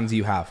with the fans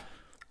you have.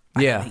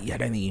 I don't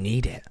think you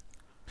need it.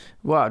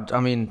 Well, I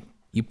mean...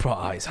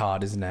 It's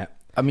hard, isn't it?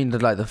 I mean,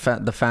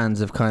 the fans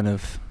have kind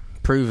of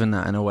proven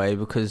that in a way,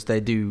 because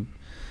they do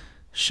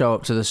show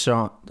up to the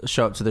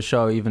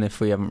show even if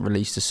we haven't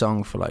released a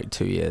song for like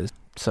 2 years.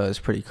 So it's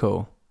pretty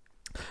cool.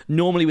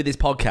 Normally with this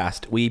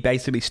podcast, we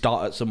basically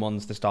start at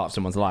the start of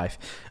someone's life,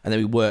 and then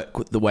we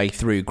work the way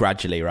through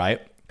gradually, right?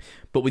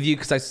 But with you,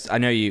 because I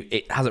know you,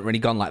 it hasn't really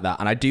gone like that,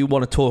 and I do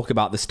want to talk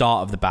about the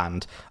start of the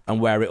band and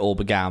where it all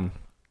began,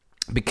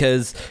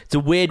 because it's a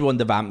weird one.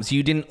 The Vamps,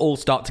 you didn't all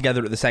start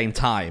together at the same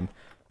time.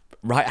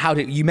 Right? How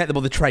did you met them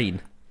on the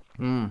train?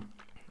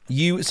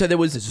 So there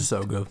was... This is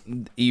so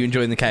good. You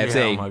enjoying the KFC?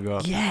 Yeah, oh my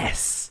God.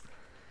 Yes.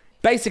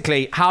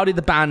 Basically, how did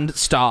the band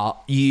start?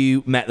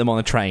 You met them on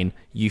the train.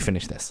 You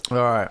finished this. All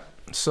right.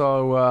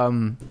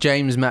 So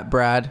James met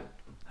Brad.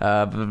 Who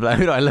do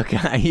I look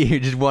at? You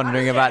just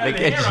wondering about the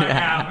kitchen.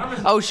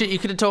 Right oh shit! You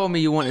could have told me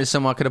you wanted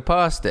some. I could have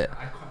passed it.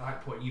 I quite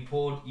like what you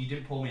poured. You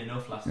didn't pour me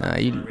enough last time. I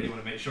really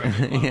want to make sure I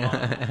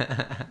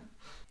get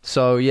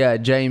So yeah,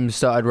 James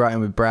started writing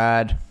with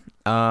Brad.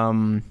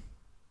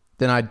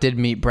 Then I did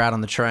meet Brad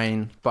on the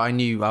train, but I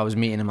knew I was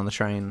meeting him on the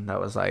train.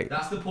 That was like...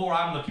 That's the pour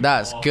I'm looking for.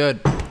 That's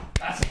good.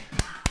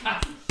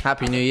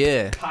 Happy New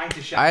Year.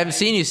 I haven't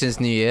seen you since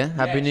New Year.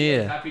 Happy New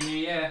Year. Happy New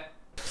Year.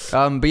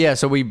 But yeah,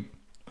 so we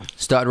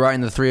started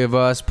writing, the three of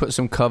us, put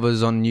some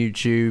covers on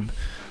YouTube.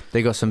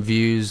 They got some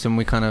views, and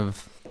we kind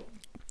of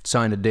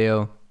signed a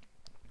deal,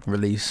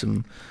 released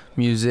some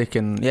music,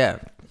 and yeah,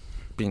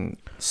 been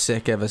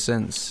sick ever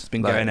since. It's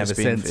been going ever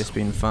since. It's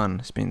been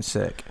fun. It's been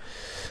sick.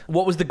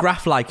 What was the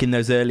graph like in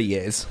those early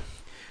years?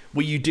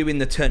 Were you doing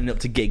the turning up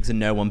to gigs and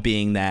no one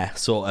being there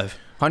sort of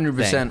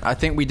 100%. I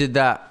think we did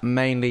that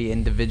mainly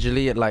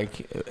individually.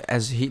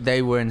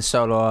 They were in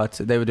solo art.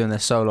 They were doing their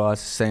solo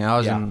artist thing. I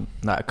was in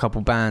like a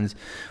couple bands.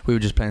 We were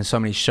just playing so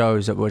many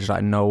shows that were just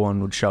like no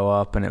one would show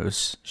up, and it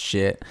was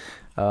shit.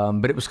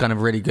 But it was kind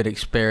of really good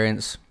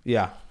experience.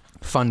 Yeah.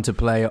 Fun to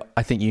play.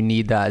 I think you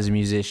need that as a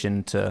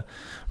musician to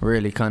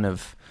really kind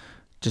of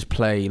just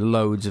play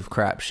loads of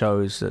crap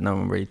shows that no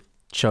one really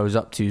shows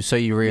up to, so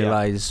you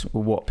realize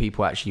what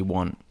people actually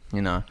want,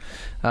 you know.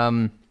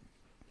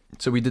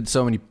 So we did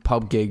so many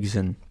pub gigs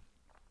and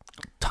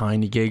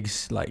tiny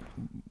gigs, like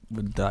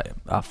with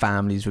our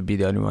families would be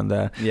the only one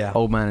there. Yeah,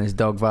 Old Man and His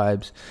Dog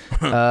vibes.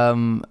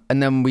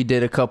 And then we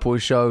did a couple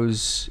of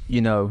shows, you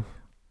know,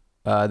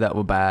 that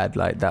were bad,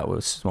 like that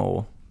was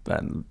small,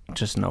 and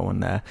just no one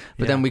there.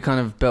 But then we kind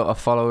of built a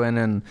following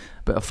on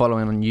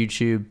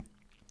YouTube.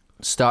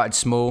 Started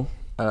small,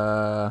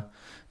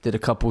 did a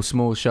couple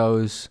small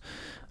shows.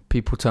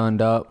 People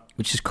turned up,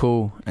 which is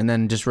cool. And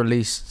then just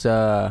released,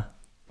 Can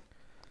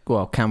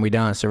We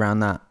Dance around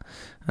that.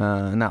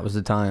 And that was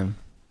the time.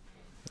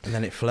 And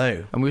then it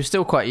flew. And we were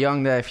still quite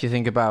young there, if you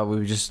think about it. We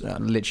were just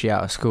literally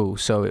out of school.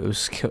 So it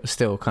was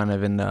still kind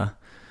of in the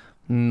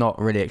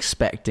not really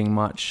expecting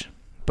much,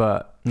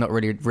 but not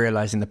really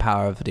realising the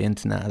power of the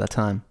internet at the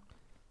time.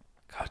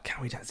 God,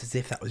 Can We Dance? As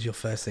if that was your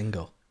first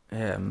single.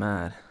 Yeah,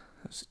 mad.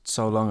 That's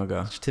so long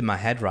ago. It's just in my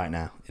head right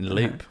now, in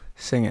loop.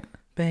 Sing it.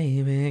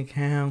 Baby,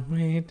 can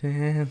we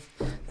dance?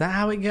 Is that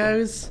how it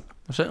goes?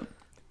 What's it?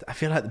 I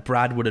feel like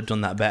Brad would have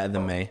done that better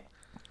than me.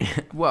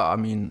 Well, I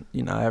mean,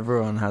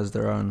 everyone has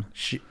their own.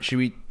 Should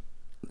we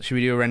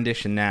do a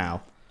rendition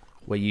now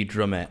where you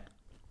drum it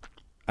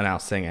and I'll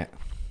sing it?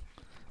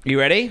 You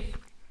ready?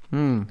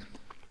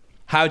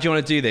 How do you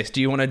want to do this? Do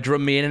you want to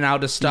drum me in and I'll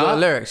just You start? got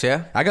the lyrics,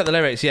 yeah? I got the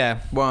lyrics, yeah.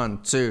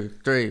 1, 2,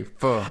 3,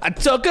 4. I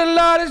talk a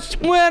lot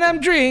of when I'm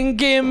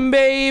drinking,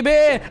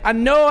 baby. I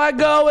know I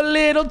go a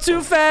little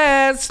too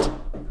fast.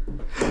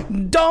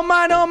 Don't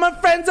mind all my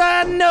friends,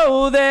 I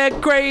know they're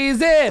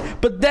crazy,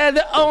 but they're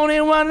the only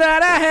one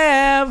that I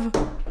have.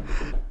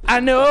 I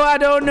know I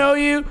don't know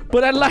you,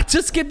 but I'd like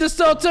to skip the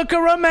soul, took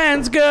a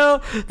romance,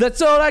 girl.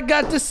 That's all I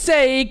got to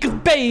say, 'cause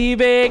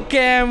baby,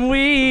 can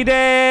we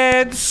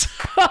dance?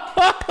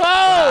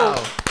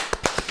 Wow.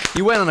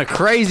 You went on a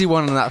crazy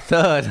one on that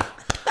third.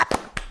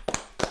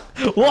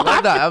 What? I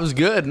love that. That was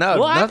good. No,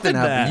 What nothing happened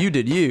happened. there? You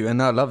did you,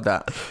 and I love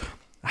that.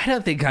 I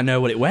don't think I know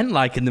what it went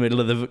like in the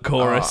middle of the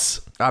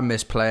chorus. Oh, I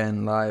miss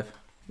playing live.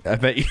 I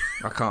bet you.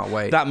 I can't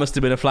wait. That must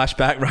have been a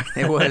flashback, right?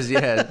 It was,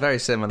 yeah, very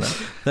similar.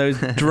 Those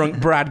drunk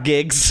Brad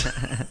gigs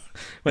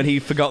when he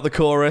forgot the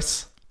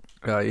chorus.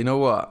 You know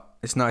what?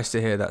 It's nice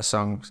to hear that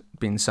song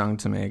being sung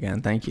to me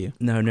again. Thank you.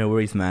 No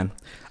worries, man.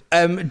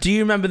 Do you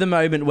remember the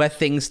moment where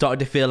things started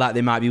to feel like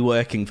they might be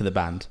working for the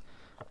band?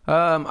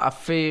 I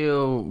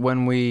feel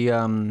when we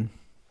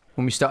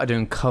started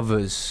doing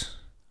covers,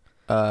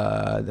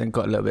 then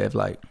got a little bit of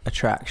like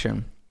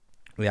attraction,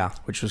 Yeah.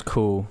 which was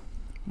cool.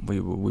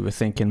 We were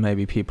thinking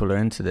maybe people are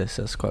into this.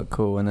 That's quite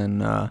cool. And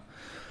then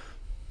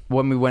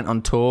when we went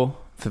on tour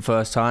for the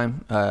first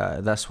time,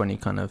 that's when you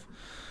kind of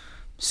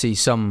see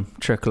some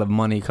trickle of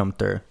money come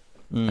through.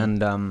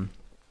 And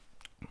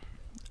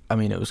I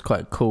mean, it was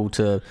quite cool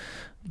to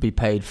be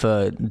paid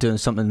for doing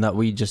something that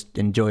we just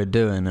enjoyed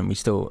doing, and we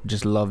still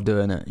just love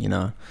doing it.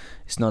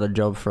 It's not a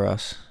job for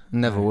us.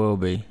 Never will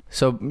be.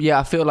 So yeah,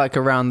 I feel like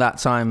around that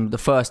time, the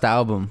first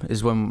album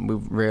is when we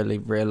really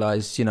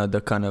realized,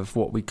 the kind of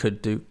what we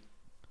could do.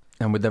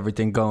 And with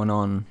everything going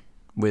on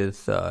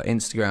with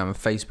Instagram and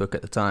Facebook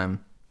at the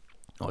time,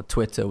 or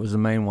Twitter was the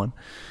main one,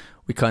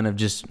 we kind of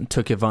just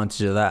took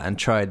advantage of that and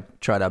tried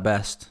our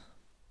best.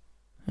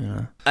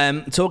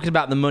 Talking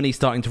about the money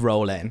starting to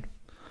roll in,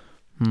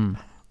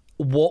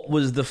 what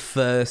was the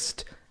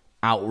first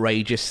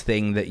outrageous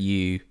thing that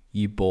you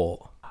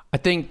bought? I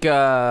think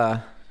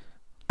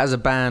as a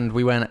band,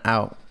 we went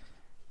out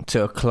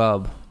to a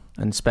club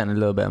and spent a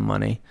little bit of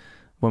money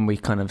when we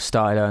kind of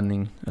started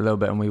earning a little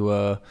bit, and we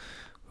were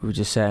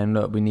just saying,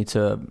 look, we need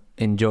to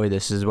enjoy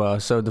this as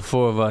well. So the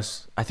four of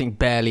us, I think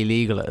barely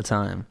legal at the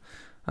time,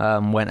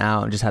 went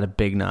out and just had a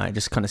big night,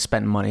 just kind of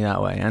spent money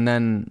that way. And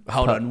then...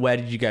 Hold on, where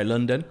did you go?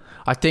 London?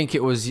 I think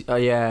it was,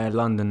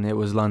 London. It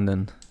was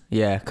London.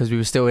 Yeah, because we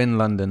were still in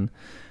London.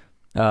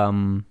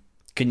 Can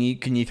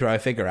you throw a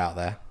figure out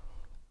there?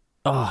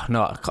 Oh,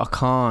 no, I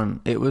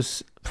can't.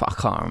 I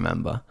can't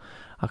remember.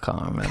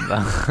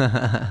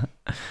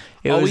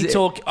 It was we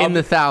talking in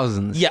the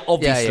thousands? Yeah,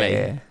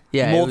 obviously.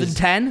 Yeah, more than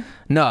 10?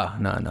 No.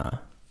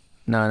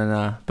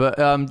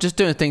 But just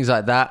doing things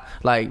like that,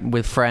 like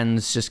with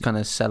friends, just kind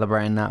of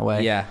celebrating that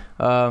way. Yeah.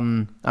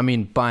 I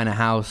mean, buying a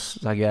house,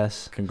 I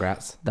guess.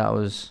 Congrats.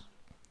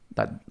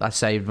 I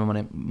saved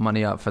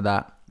money up for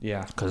that.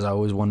 Yeah. Because I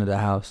always wanted a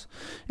house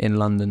in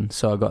London,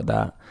 so I got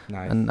that.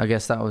 Nice. And I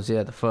guess that was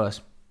the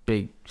first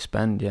big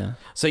spend. Yeah.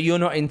 So you're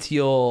not into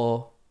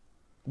your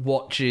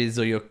watches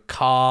or your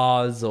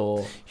cars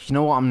or... You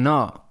know what? I'm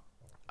not.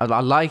 I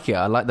like it.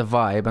 I like the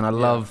vibe, and I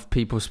love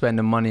people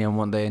spending money on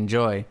what they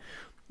enjoy.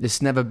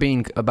 It's never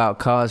been about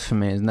cars for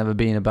me. It's never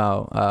been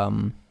about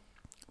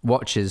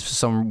watches. For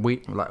some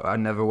I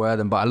never wear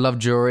them, but I love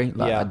jewelry.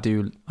 I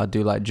do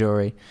like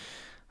jewelry.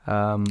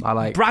 I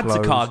like Brad's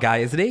clothes. a car guy,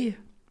 isn't he?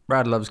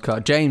 Brad loves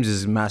cars. James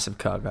is a massive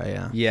car guy.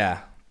 Yeah. Yeah.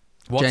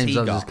 What's James he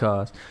loves got? his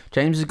cars.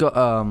 James has got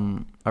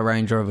a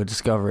Range Rover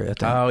Discovery, I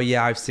think. Oh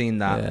yeah, I've seen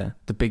that. Yeah,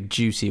 the big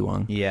juicy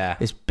one. Yeah.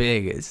 It's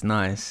big. It's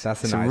nice.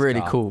 That's a it's nice really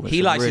car. cool. He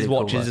It's a likes really his cool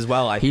watches bike. as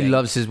well, I He think.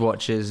 loves his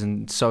watches,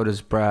 and so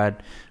does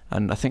Brad.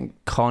 And I think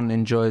Con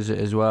enjoys it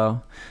as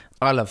well.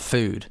 I love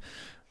food.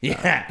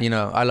 Yeah.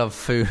 I love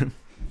food.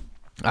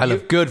 I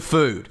love good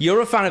food. You're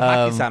a fan of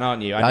Hakusan,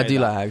 aren't you? I do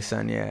that. like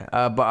Hakusan,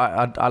 yeah.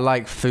 But I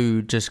like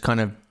food, just kind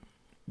of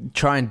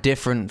trying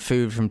different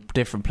food from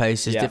different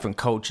places, different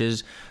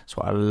cultures. That's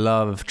why I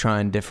love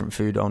trying different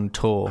food on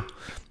tour,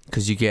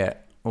 because you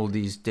get all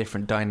these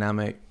different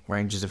dynamic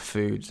ranges of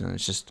foods, and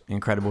it's just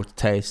incredible to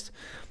taste.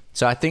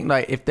 So I think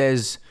like if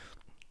there's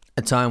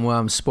a time where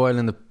I'm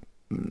spoiling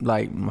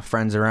like my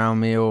friends around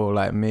me or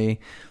like me,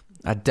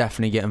 I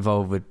definitely get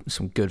involved with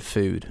some good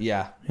food.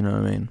 Yeah. You know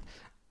what I mean?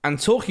 And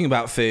talking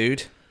about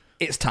food,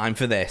 it's time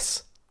for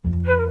this.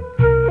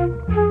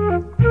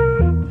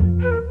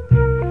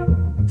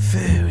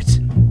 Food.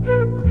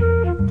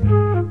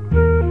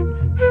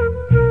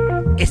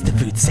 It's the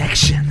food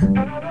section.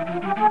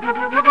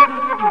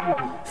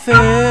 Food.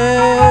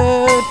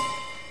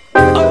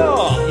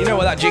 Oh, you know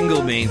what that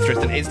jingle means,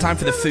 Tristan? It's time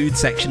for the food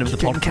section of the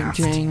podcast.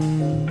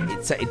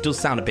 It does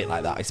sound a bit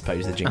like that, I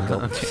suppose, the jingle.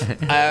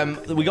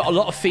 We got a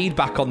lot of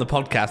feedback on the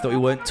podcast that we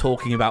weren't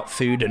talking about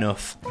food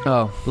enough.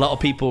 Oh. A lot of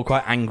people were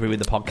quite angry with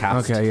the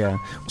podcast. Okay, yeah.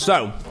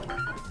 So,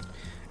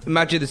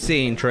 imagine the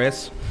scene,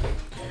 Tris.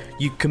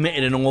 You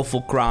committed an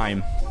awful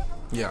crime.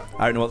 Yeah.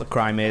 I don't know what the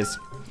crime is.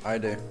 I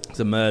do. It's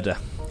a murder.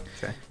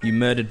 Okay. You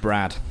murdered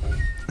Brad.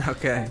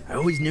 Okay. I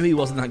always knew he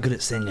wasn't that good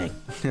at singing.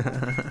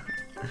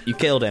 You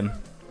killed him,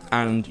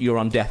 and you're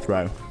on death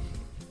row.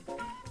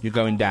 You're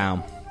going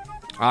down.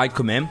 I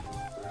come in.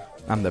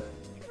 I'm the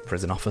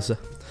prison officer.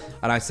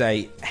 And I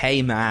say,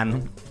 hey,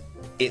 man,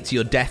 it's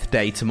your death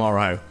day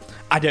tomorrow.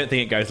 I don't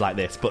think it goes like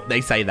this, but they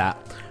say that.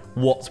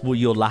 What's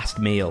your last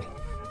meal?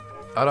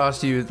 I'd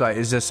ask you, like,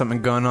 is there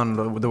something going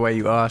on with the way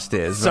you asked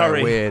it? It's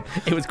Sorry. weird.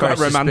 It was quite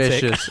romantic.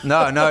 Suspicious.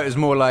 No, it was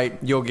more like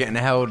you're getting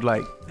held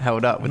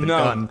up with a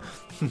gun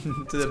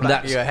to the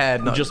back of your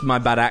head. Not just my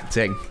bad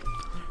acting.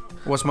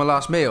 What's my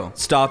last meal?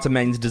 Starter,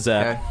 mains,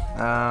 dessert.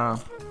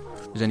 Okay.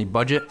 Is there any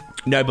budget?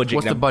 No budget.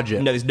 What's the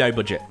budget? No, there's no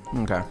budget.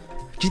 Okay.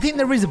 Do you think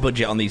there is a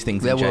budget on these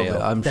things There in will jail? be.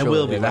 I'm there sure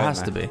will be. there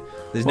has to be.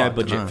 There's Well, no I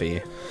budget dunno. for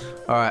you.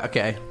 All right.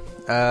 Okay.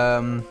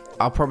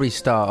 I'll probably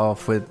start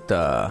off with.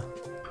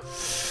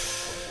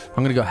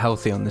 I'm gonna go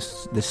healthy on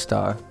this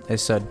star.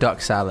 It's a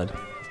duck salad.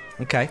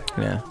 Okay.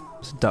 Yeah.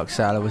 It's a duck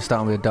salad. We're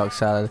starting with a duck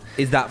salad.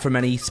 Is that from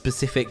any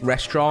specific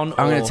restaurant?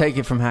 I'm or- going to take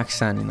it from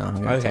Hakkasan, you know. I'm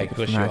going to Okay, take it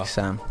of from course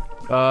you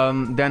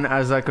Hakkasan. Then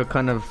as like a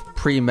kind of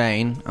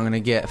pre-main, I'm going to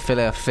get a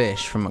fillet of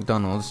fish from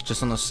McDonald's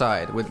just on the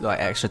side with like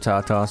extra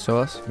tartar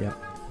sauce. Yeah.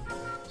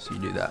 So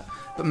you do that.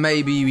 But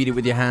maybe you eat it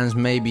with your hands,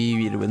 maybe you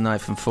eat it with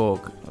knife and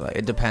fork. Like,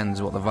 it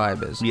depends what the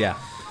vibe is. Yeah.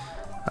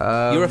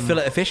 You're a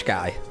fillet of fish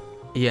guy.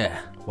 Yeah.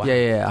 Wow.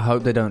 Yeah. I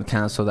hope they don't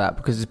cancel that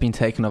because it's been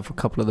taken off a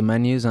couple of the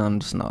menus and I'm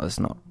just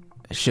not,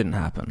 it shouldn't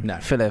happen. No.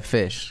 Fillet of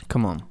fish,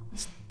 come on.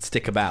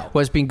 Stick about.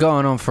 Well, it's been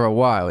going on for a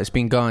while. It's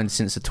been going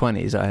since the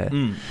 20s, I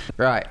hear.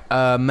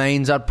 Right.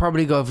 Mains, I'd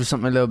probably go for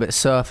something a little bit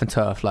surf and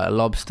turf, like a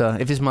lobster.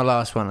 If it's my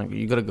last one,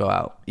 you got to go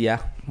out,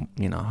 Yeah.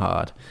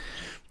 hard.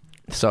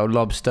 So,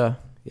 lobster.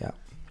 Yeah.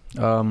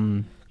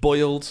 I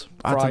Boiled,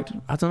 fried.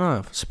 don't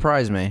know.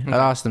 Surprise me. I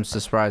asked them to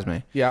surprise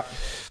me. Yeah.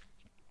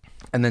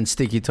 And then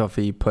sticky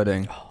toffee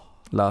pudding.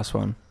 Last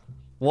one.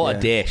 What Yeah.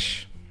 a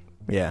dish.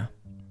 Yeah.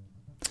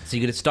 So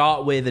you're going to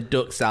start with a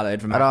duck salad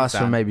from I'd ask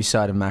for Hakkasan. maybe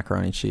side of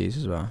macaroni cheese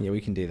as well. Yeah,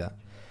 we can do that.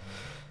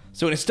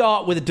 So we're going to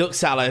start with a duck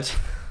salad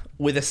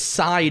with a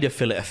side of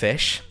fillet of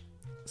fish.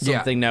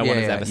 Something no one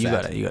has ever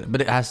said. You got it.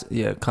 But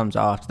it comes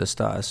after the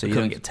starter, so you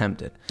don't get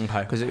tempted.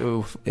 Okay. Because it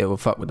will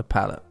fuck with the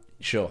palate.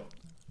 Sure.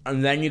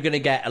 And then you're going to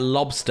get a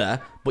lobster,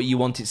 but you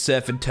want it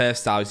surf and turf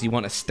style. So you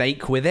want a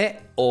steak with it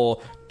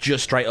or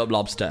just straight up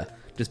lobster?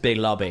 Just big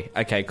lobby.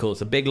 Okay, cool.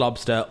 So big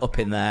lobster up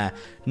in there.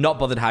 Not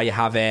bothered how you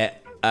have it.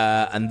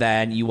 And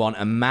then you want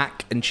a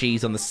mac and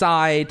cheese on the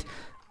side.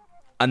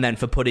 And then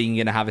for pudding,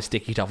 you're going to have a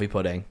sticky toffee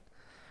pudding.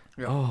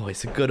 Yeah. Oh,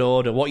 it's a good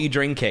order. What are you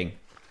drinking?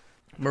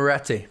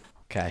 Moretti.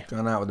 Okay.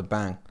 Going out with a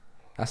bang.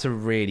 That's a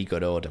really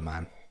good order,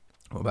 man.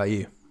 What about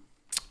you?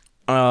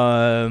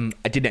 I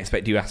didn't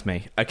expect you to ask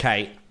me.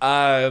 Okay.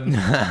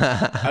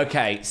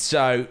 Okay,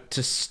 so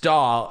to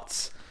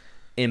start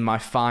in my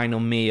final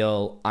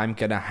meal, I'm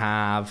going to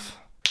have...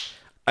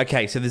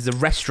 Okay, so there's a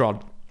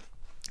restaurant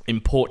in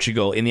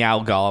Portugal, in the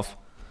Algarve.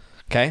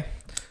 Okay?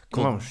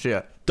 Oh,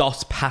 shit.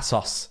 Dos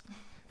Passos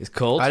is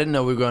called. I didn't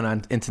know we were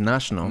going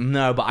international.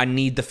 No, but I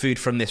need the food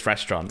from this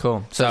restaurant.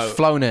 Cool. So it's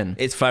flown in.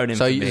 It's flown in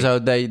So for me. so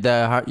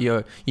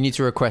you need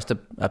to request a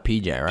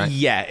PJ, right?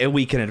 Yeah, a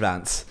week in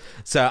advance.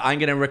 So I'm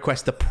going to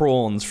request the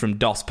prawns from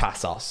Dos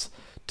Passos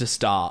to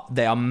start.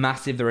 They are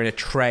massive. They're in a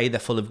tray. They're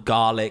full of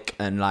garlic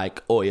and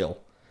like oil.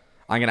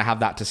 I'm going to have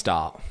that to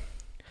start.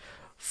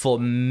 For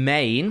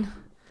main,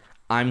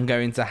 I'm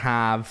going to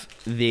have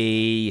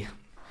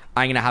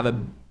a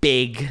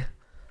big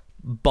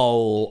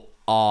bowl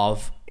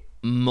of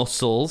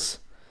mussels.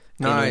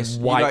 Nice.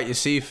 You got your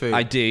seafood.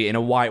 I do, in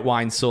a white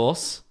wine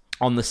sauce.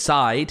 On the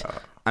side,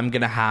 I'm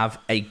going to have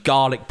a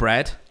garlic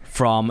bread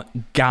from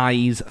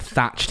Guy's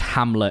Thatched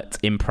Hamlet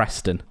in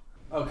Preston.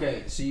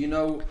 Okay, so you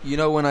know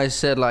when I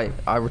said like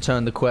I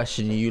returned the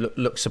question, you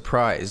look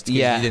surprised because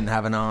Yeah. you didn't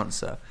have an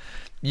answer.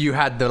 You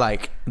had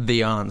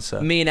the answer.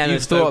 Me and Emma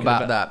You've thought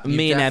about that.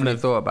 Me and Emma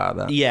thought about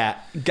that. Yeah,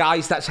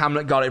 guys, that's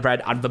Hamlet garlic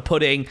bread, and the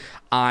pudding.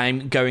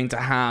 I'm going to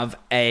have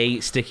a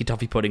sticky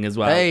toffee pudding as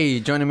well. Hey,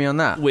 joining me on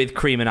that? With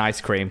cream and ice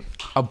cream.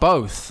 Oh,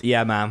 both?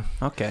 Yeah, man.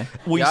 Okay.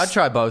 We I'd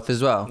try both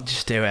as well.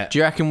 Just do it. Do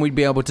you reckon we'd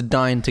be able to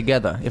dine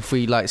together if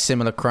we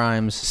similar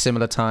crimes,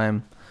 similar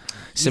time,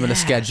 similar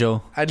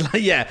schedule?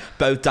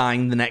 Both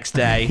dying the next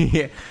day.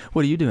 Yeah.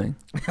 What are you doing?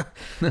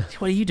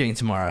 What are you doing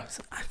tomorrow?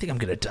 I think I'm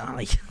gonna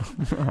die.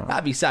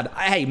 That'd be sad.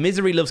 Hey,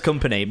 misery loves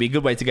company. It'd be a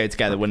good way to go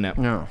together, wouldn't it?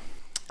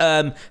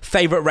 No.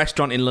 Favorite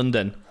restaurant in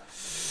London?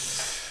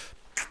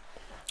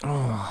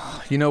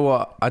 Oh, you know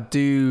what? I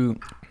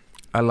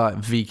like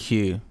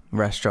VQ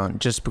restaurant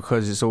just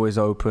because it's always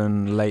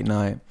open late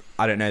night.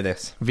 I don't know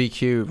this.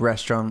 VQ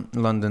restaurant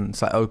in London.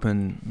 It's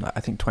open,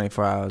 I think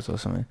 24 hours or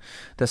something.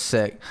 That's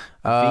sick.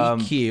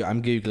 VQ.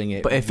 I'm googling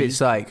it. But if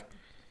it's a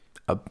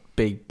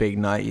big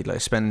night,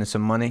 you'd spending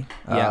some money.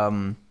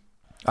 Yeah.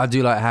 I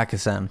do like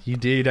Hakkasan. You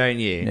do, don't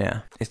you?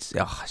 Yeah. It's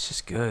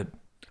just good.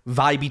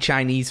 Vibey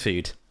Chinese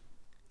food.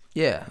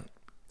 Yeah.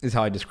 Is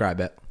how I describe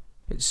it.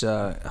 It's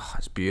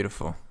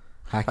beautiful.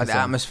 Hakkasan. Like the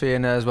atmosphere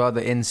in there as well.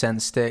 The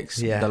incense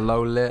sticks. Yeah. The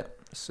low lit.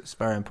 It's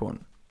very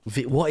important.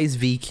 What is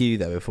VQ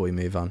though? Before we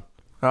move on.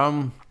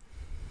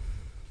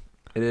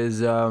 It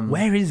is.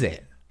 Where is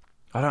it?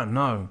 I don't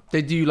know.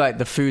 They do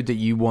the food that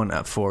you want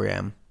at 4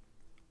 a.m.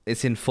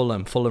 It's in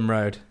Fulham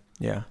Road.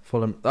 Yeah.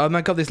 Fulham. Oh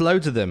my god, there's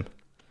loads of them.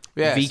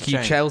 Yeah.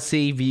 VQ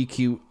Chelsea,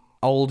 VQ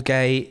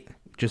Oldgate,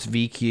 just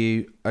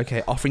VQ.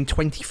 Okay, offering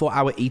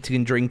 24-hour eating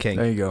and drinking.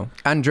 There you go.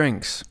 And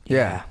drinks.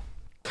 Yeah.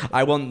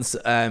 I once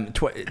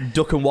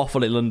Duck and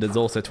Waffle in London's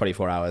also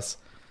 24 hours.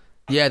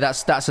 Yeah,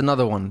 that's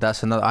another one.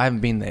 That's another. I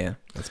haven't been there.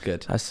 That's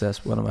good.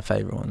 That's one of my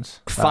favourite ones.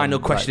 Final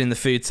question in the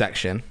food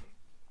section.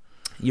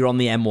 You're on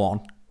the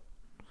M1.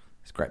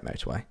 It's a great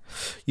motorway.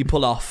 You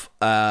pull off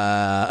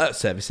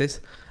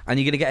services, and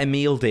you're going to get a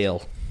meal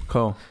deal.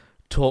 Cool.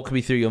 Talk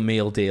me through your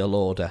meal deal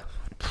order.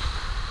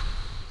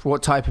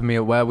 What type of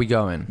meal? Where are we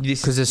going?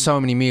 Because there's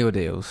so many meal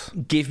deals.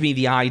 Give me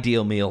the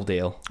ideal meal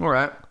deal. All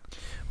right.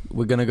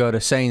 We're going to go to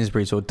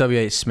Sainsbury's or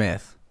WH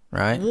Smith,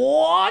 right?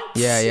 What?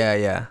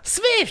 Yeah.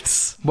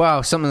 Smiths.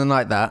 Well, something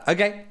like that.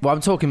 Okay. Well,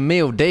 I'm talking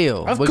meal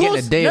deal. Of we're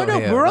course. getting a deal No,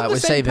 here. we're on the we're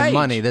same saving page.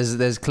 money.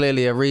 There's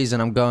clearly a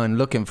reason I'm going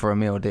looking for a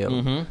meal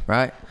deal,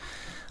 right?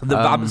 The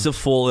Babs have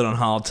fallen on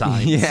hard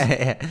times.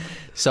 Yeah.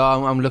 So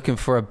I'm looking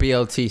for a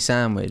BLT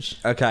sandwich.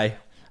 Okay.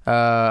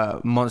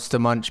 Monster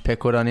Munch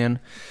pickled onion.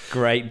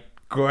 Great.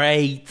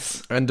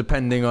 And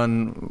depending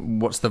on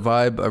what's the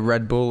vibe, a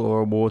Red Bull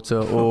or a water,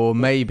 or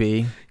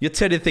maybe... You're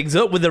turning things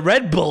up with a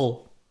Red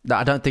Bull.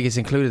 I don't think it's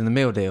included in the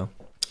meal deal.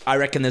 I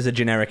reckon there's a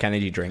generic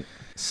energy drink.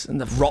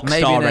 Rockstar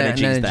maybe an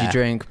Energy's energy there.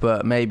 drink,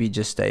 but maybe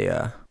just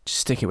just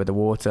stick it with the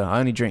water. I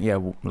only drink, a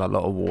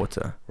lot of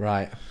water.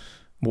 Right.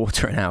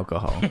 Water and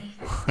alcohol.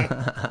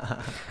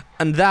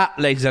 And that,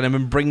 ladies and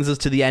gentlemen, brings us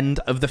to the end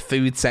of the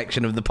food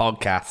section of the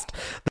podcast.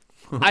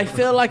 I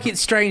feel like it's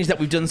strange that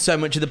we've done so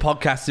much of the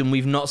podcast and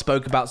we've not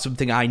spoke about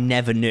something I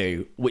never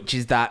knew, which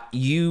is that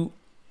you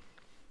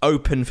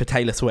opened for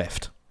Taylor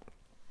Swift.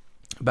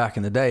 Back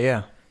in the day,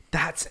 yeah.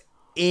 That's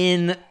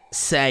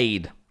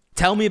insane.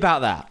 Tell me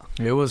about that.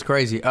 It was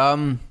crazy.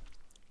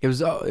 It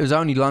was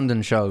only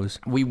London shows.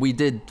 We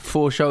did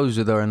 4 shows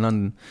with her in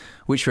London,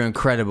 which were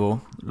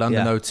incredible.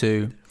 London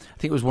O2. I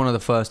think it was one of the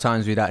first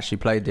times we'd actually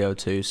played the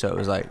O2, so it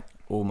was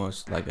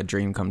almost like a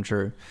dream come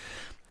true.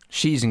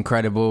 She's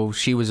incredible.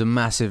 She was a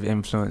massive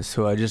influence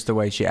to her, just the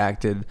way she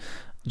acted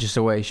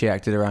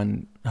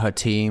around her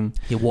team.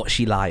 Yeah, what's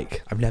she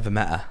like? I've never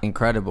met her.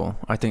 Incredible.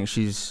 I think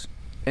she's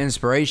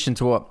inspiration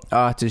to what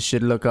artists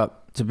should look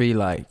up to be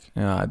like.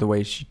 The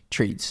way she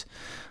treats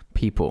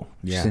people,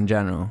 just in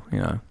general.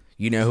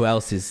 You know who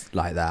else is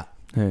like that?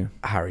 Who?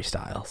 Harry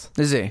Styles.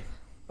 Is he?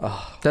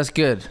 Oh, that's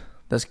good.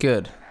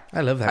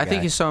 I love that guy. I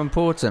think it's so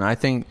important. I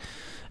think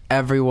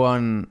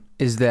everyone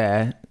is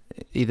there,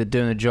 either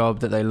doing a job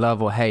that they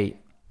love or hate,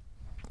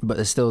 but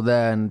they're still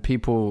there, and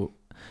people,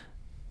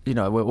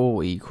 we're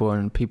all equal,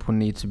 and people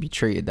need to be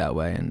treated that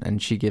way,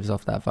 and she gives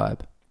off that vibe.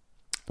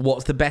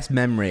 What's the best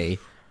memory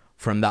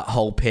from that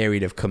whole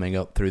period of coming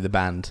up through the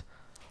band?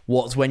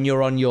 What's when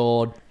you're on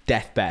your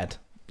deathbed?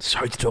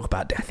 Sorry to talk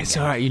about death. It's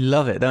all right. You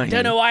love it, don't you? I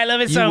don't know why I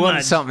love it so much. You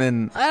want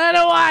something I don't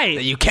know why.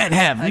 that you can't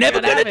have. I'm Never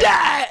gonna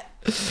die.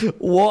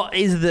 What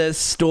is the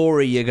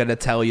story you're going to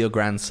tell your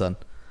grandson?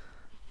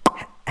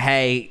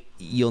 Hey,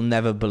 you'll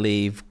never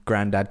believe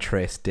Grandad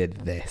Tris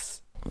did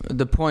this.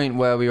 The point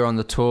where we were on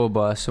the tour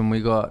bus and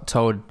we got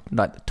told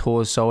the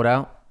tour's sold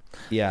out.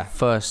 Yeah.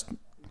 First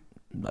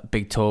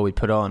big tour we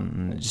put on,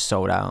 and it just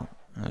sold out.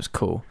 It was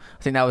cool.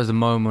 I think that was the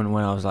moment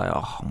when I was like,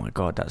 oh my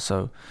God, that's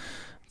so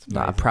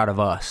proud of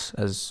us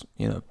as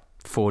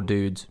 4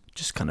 dudes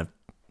just kind of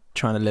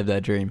trying to live their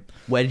dream.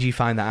 Where did you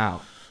find that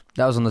out?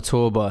 That was on the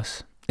tour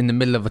bus in the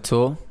middle of a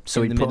tour.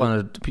 So we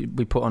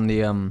put on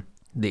the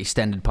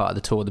extended part of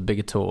the tour, the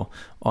bigger tour,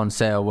 on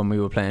sale when we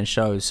were playing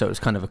shows. So it was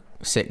kind of a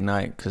sick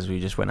night because we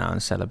just went out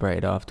and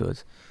celebrated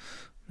afterwards.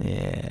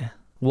 Yeah.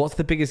 What's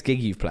the biggest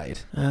gig you've played?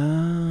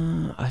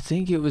 I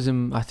think it was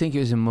in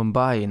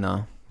Mumbai. You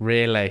know.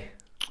 Really?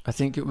 I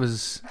think it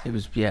was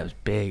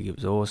big. It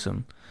was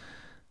awesome.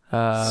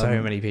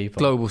 So many people.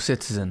 Global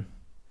Citizen.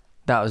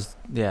 That was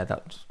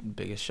the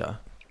biggest show.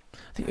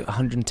 I think it was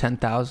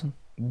 110,000.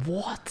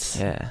 What?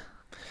 Yeah.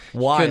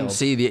 Wild. Couldn't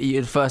see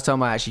the first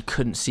time I actually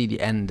couldn't see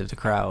the end of the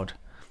crowd.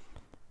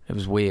 It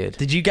was weird.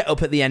 Did you get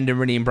up at the end and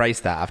really embrace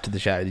that after the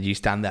show? Did you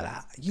stand there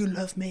like, you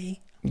love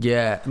me?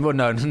 Yeah. Well,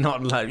 no,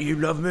 not like you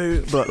love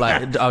me, but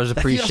like I was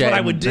appreciating. That's what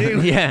I would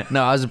do. Yeah.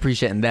 No, I was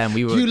appreciating them.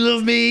 We were. You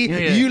love me.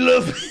 Yeah. You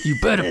love me. You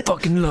better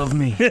fucking love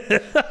me.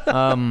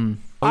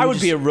 I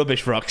would be a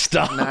rubbish rock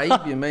star. Nah,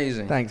 you'd be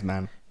amazing. Thanks,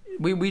 man.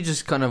 We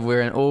just kind of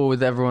were in awe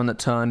with everyone that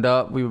turned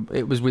up.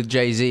 It was with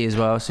Jay-Z as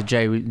well, so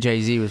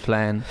Jay-Z was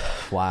playing.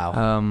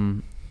 Wow.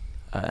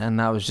 And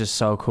that was just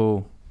so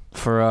cool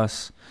for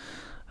us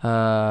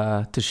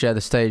to share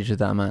the stage with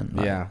that man.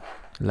 Like, yeah.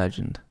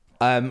 Legend.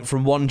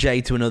 From one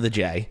Jay to another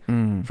Jay,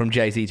 from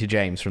Jay-Z to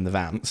James from the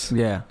Vamps.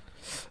 Yeah.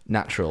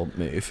 Natural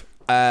move.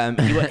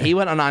 He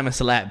went on I'm a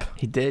Celeb.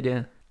 He did,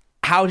 yeah.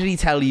 How did he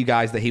tell you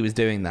guys that he was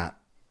doing that?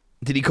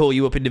 Did he call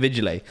you up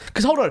individually?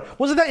 Because hold on,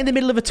 wasn't that in the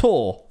middle of a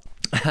tour?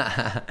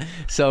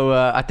 So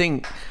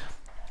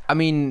I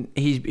mean,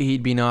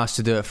 he'd been asked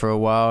to do it for a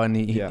while, and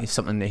it's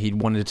something that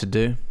he'd wanted to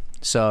do.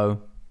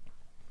 So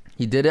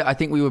he did it. I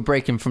think we were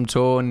breaking from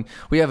tour, and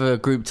we have a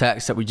group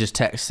text that we just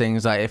text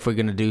things like if we're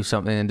going to do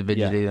something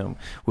individually, then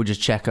we'll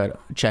just check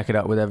it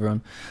out with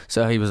everyone.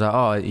 So he was like,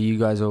 "Oh, are you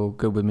guys all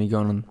good with me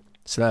going on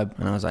Celeb?"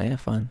 And I was like, "Yeah,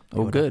 fine,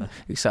 all good."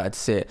 Excited to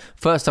see it.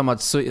 First time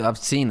I've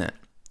seen it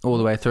all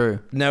the way through.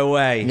 No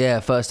way. Yeah,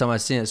 first time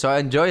I'd seen it. So I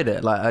enjoyed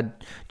it. Like, I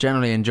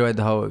generally enjoyed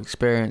the whole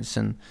experience,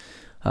 and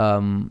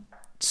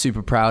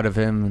super proud of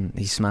him, and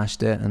he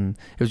smashed it. And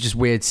it was just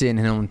weird seeing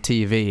him on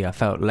TV. I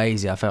felt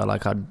lazy. I felt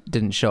like I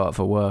didn't show up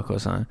for work or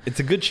something.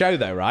 It's a good show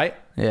though, right?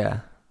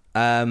 Yeah.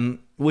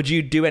 Would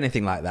you do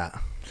anything like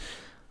that?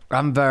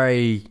 I'm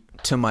very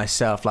to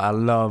myself. Like, I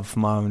love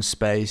my own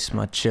space,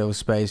 my chill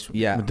space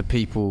with the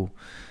people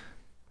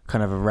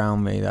kind of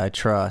around me that I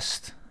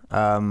trust.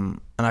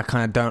 And I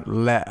kind of don't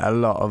let a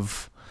lot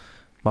of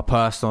my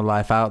personal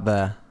life out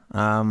there.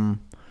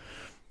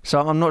 So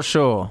I'm not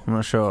sure.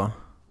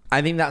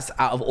 I think that's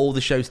out of all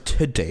the shows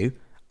to do,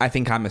 I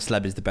think I'm a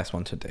Celeb is the best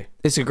one to do.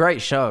 It's a great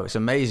show. It's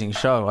an amazing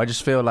show. I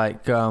just feel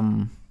like, I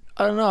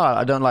don't know.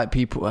 I don't like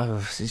people.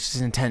 It's just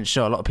an intense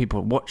show. A lot of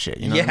people watch it.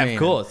 You know what I mean? Of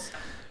course.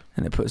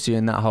 And it puts you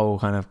in that whole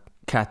kind of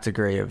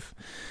category of...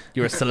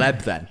 You're a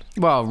celeb then?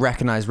 Well,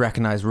 recognized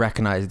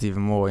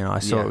even more. You know, I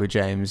saw it with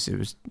James.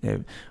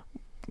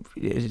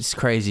 It's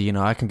crazy, you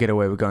know. I can get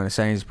away with going to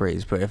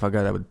Sainsbury's, but if I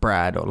go there with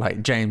Brad or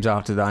like James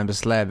after the I'm a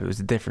Celeb, it was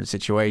a different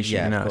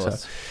situation, you know.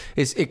 So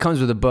it comes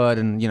with a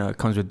burden, you know. It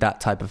comes with that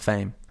type of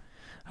fame,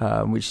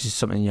 which is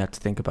something you have to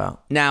think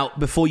about. Now,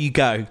 before you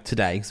go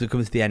today, because we're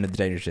coming to the end of the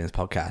Dangerous Journeys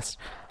podcast,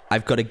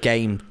 I've got a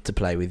game to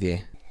play with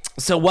you.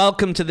 So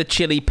welcome to the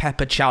Chili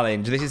Pepper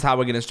Challenge. This is how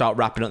we're going to start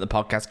wrapping up the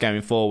podcast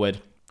going forward.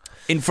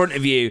 In front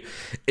of you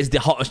is the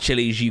hottest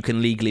chilies you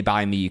can legally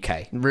buy in the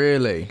UK.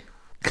 Really?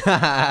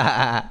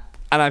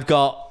 And I've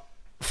got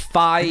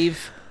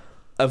 5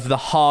 of the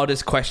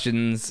hardest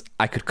questions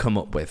I could come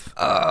up with.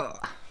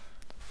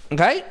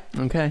 Okay?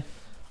 Okay.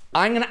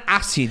 I'm going to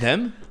ask you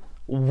them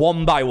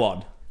one by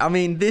one. I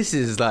mean, this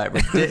is like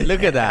ridiculous.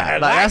 Look at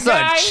that. Like, that's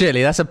not a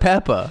chili. That's a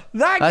pepper.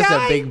 That's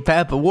a big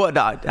pepper.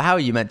 How are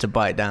you meant to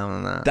bite down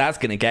on that? That's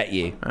going to get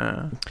you.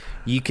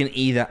 You can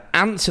either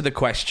answer the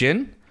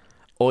question,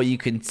 or you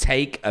can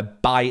take a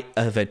bite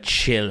of a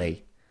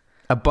chili.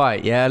 A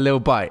bite, yeah, a little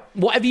bite.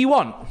 Whatever you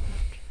want.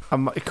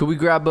 Could we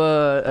grab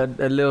a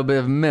little bit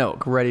of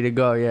milk ready to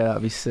go? Yeah,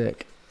 that'd be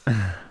sick.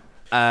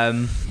 Are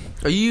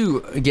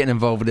you getting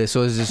involved with this,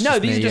 or is this no?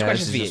 Just these me? are just yeah,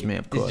 questions for you. Just me,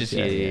 of course. This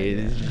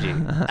is just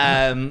you.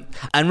 And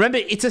remember,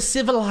 it's a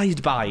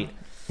civilized bite.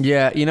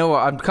 Yeah, you know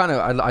what?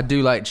 I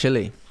do like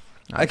chili.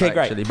 Okay, like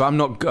great. Chili, but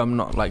I'm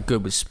not like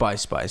good with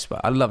spice.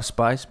 I love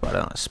spice, but I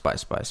don't like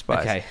spice.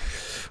 Okay,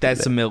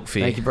 there's some milk for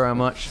you. Thank you very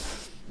much.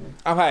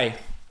 Okay,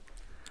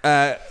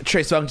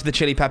 Tris, welcome to the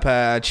Chili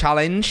Pepper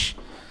Challenge.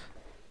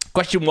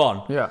 Question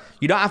 1. Yeah.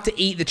 You don't have to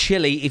eat the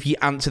chili if you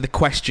answer the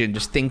question.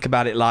 Just think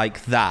about it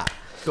like that.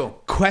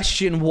 Cool.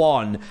 Question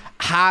 1.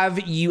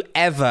 Have you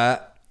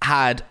ever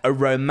had a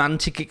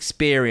romantic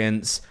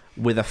experience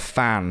with a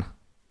fan?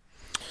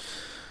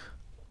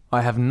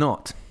 I have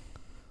not.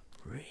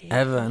 Really?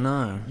 Ever,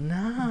 no.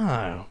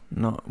 No.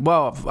 Not.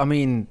 Well, I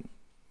mean,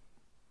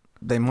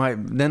 they're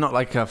not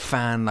like a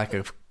fan, like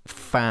a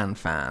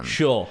fan.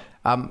 Sure.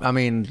 I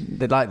mean,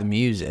 they like the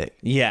music.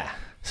 Yeah.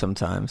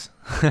 Sometimes.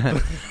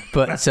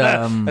 But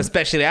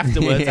especially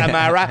afterwards, yeah. Am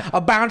I right?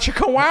 A bounce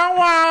chicka wow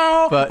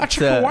wow. A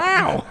chicka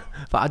wow.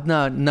 But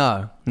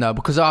no,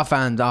 because our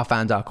fans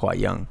are quite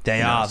young.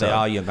 They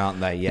are young,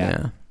 aren't they?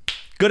 Yeah.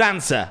 Good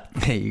answer.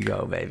 There you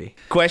go, baby.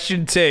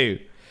 Question 2.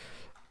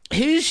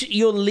 Who's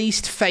your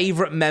least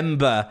favourite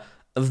member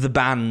of the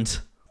band?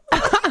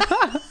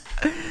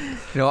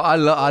 You know, I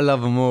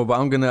love them all, but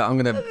I'm gonna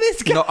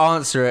not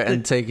answer it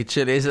and take a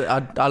chili.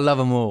 I love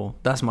them all.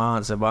 That's my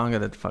answer, but I'm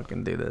gonna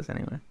fucking do this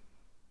anyway.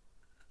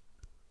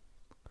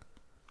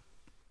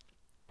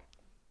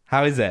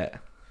 How is it?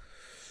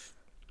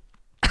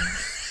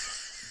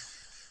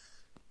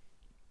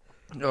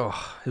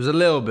 Oh, it was a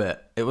little bit.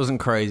 It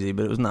wasn't crazy,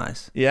 but it was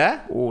nice.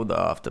 Yeah? Oh, the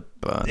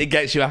afterburn. It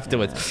gets you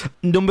afterwards.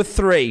 Yeah. Number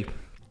 3.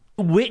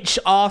 Which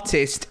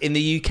artist in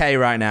the UK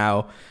right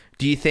now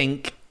do you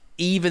think,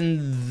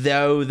 even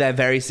though they're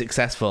very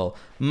successful,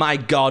 my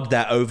God,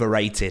 they're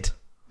overrated?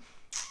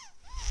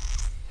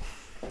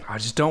 I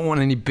just don't want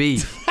any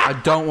beef. I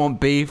don't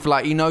want beef.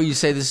 Like, you know, you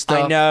say this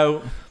stuff. I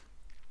know.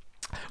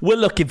 We're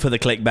looking for the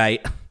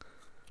clickbait.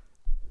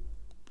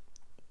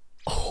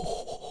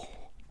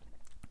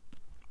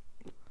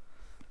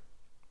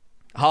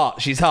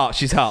 Hot. She's hot.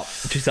 She's hot.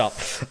 She's hot.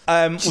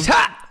 She's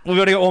hot. We've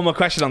already got one more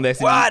question on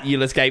this. What?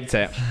 You'll escaped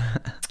it.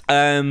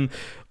 Who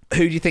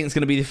do you think is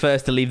going to be the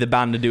first to leave the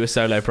band and do a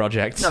solo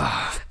project?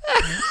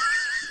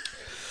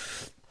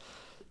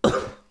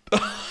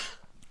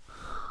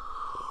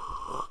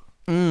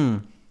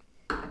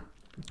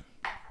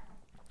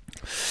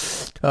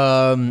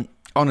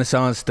 Honest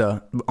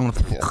answer.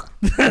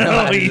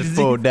 He's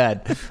full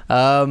dead.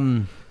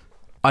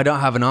 I don't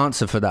have an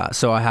answer for that,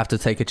 so I have to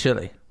take a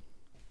chili.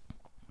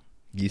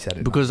 You said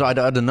it. Because I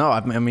don't know.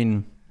 I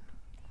mean,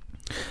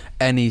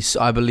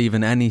 I believe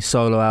in any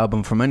solo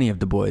album from any of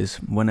the boys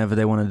whenever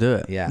they want to do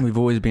it. Yeah. We've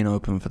always been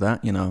open for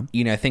that, you know.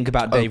 You know, think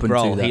about Dave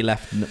Grohl. He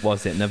left,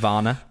 was it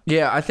Nirvana?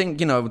 Yeah, I think,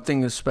 you know, the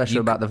thing that's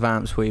special about the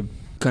Vamps, we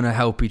kind of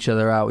help each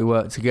other out. We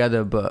work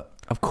together, but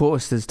of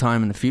course there's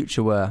time in the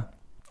future where...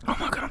 Oh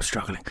my God, I'm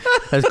struggling.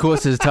 Of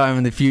course there's time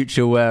in the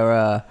future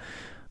where...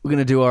 we're going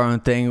to do our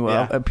own thing.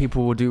 Well,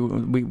 people will do...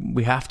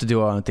 We have to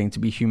do our own thing to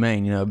be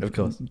humane, you know. Of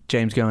course.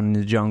 James going in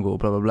the jungle,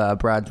 blah, blah, blah.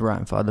 Brad's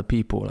writing for other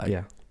people. Like,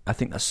 yeah. I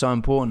think that's so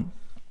important.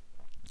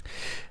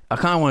 I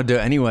kind of want to do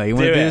it anyway. You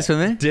want to do this with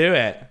me? Do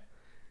it.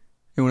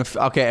 You want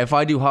to? Okay, if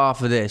I do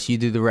half of this, you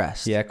do the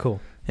rest. Yeah,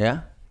 cool.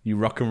 Yeah? You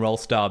rock and roll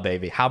star,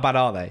 baby. How bad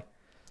are they?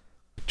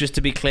 Just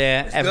to be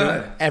clear,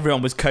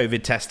 everyone was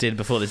COVID tested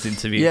before this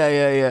interview.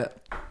 Yeah.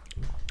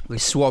 They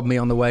swabbed me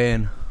on the way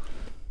in.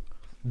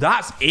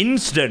 That's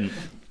instant.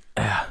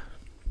 Yeah.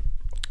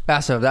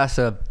 I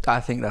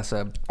think that's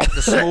the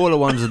smaller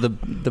ones are the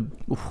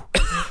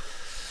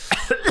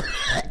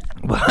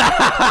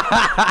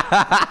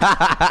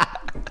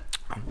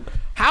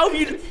How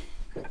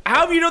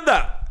have you done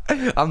that?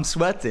 I'm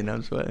sweating.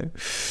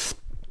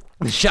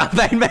 The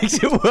champagne makes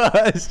it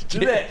worse.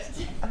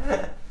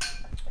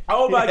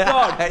 Oh my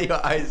God.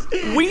 Your eyes.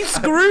 We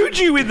screwed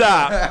you with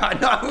that. I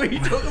know what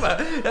you're talking about.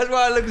 That's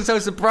why I look so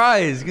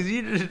surprised, because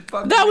you just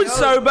fucking... That was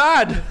so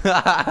bad.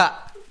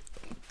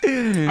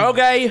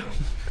 Okay,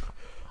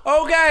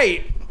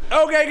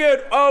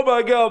 good. Oh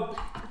my God.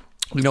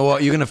 You know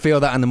what? You're going to feel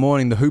that in the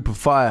morning, the hoop of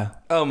fire.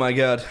 Oh my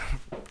God.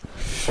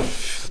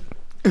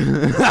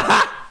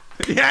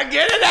 Yeah,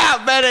 get it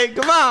out, Benny.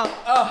 Come on.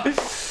 Oh,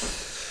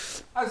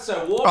 that's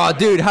so warm. Oh,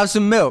 dude, have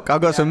some milk.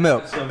 I've got some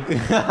milk.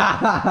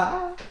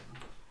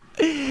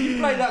 You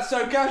played that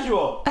so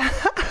casual.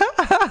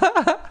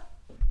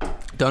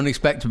 Don't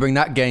expect to bring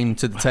that game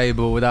to the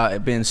table without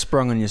it being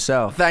sprung on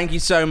yourself. Thank you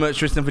so much,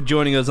 Tristan, for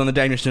joining us on the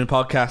Dangerous Dinner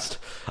podcast.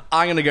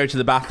 I'm going to go to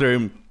the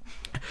bathroom.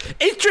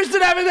 It's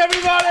Tristan Evans,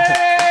 everybody!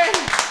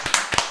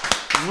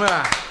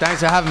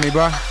 Thanks for having me,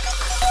 bro.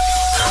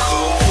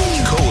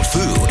 Cold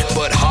food,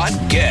 but hot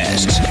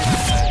guests.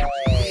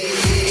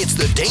 It's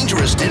the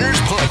Dangerous Dinners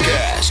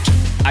podcast.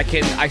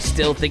 I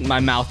still think my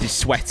mouth is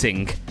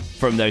sweating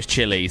from those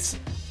chilies.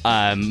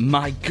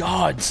 My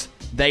God,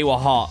 they were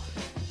hot.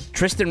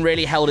 Tristan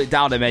really held it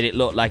down and made it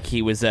look like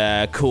he was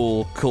a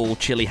cool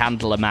chili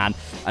handler man,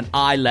 and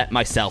I let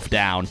myself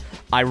down.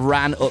 I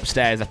ran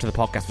upstairs after the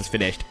podcast was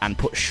finished and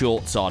put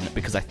shorts on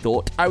because I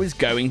thought I was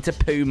going to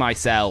poo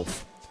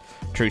myself.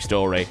 True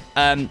story.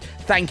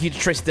 Thank you to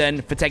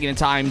Tristan for taking the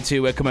time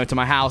to come over to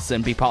my house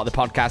and be part of the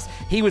podcast.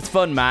 He was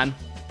fun, man.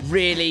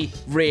 Really,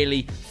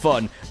 really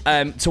fun.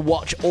 To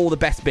watch all the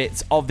best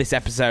bits of this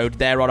episode,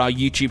 they're on our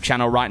YouTube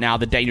channel right now,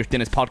 the Dangerous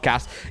Dinners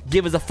podcast.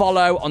 Give us a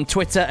follow on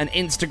Twitter and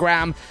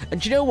Instagram. And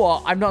do you know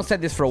what? I've not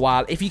said this for a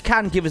while. If you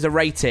can give us a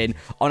rating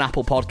on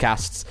Apple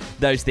Podcasts,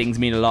 those things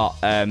mean a lot.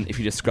 If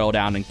you just scroll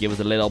down and give us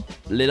a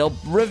little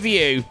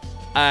review.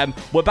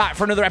 We're back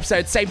for another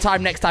episode, same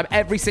time next time,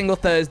 every single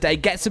Thursday.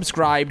 Get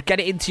subscribed, get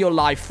it into your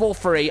life for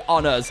free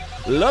on us.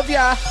 Love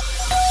ya!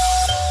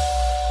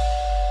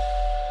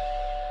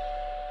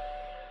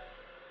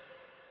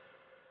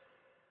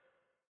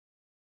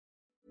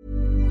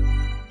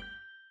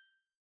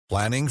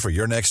 Planning for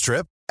your next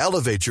trip?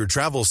 Elevate your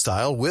travel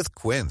style with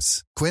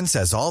Quince. Quince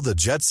has all the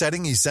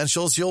jet-setting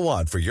essentials you'll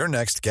want for your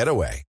next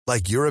getaway,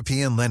 like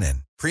European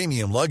linen,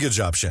 premium luggage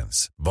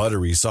options,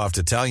 buttery soft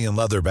Italian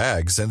leather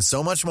bags, and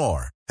so much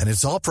more. And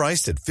it's all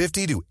priced at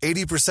 50 to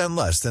 80%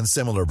 less than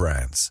similar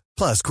brands.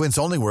 Plus, Quince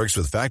only works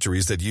with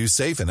factories that use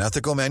safe and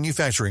ethical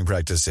manufacturing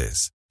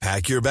practices.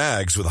 Pack your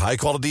bags with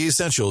high-quality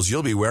essentials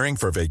you'll be wearing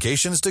for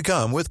vacations to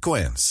come with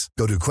Quince.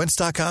 Go to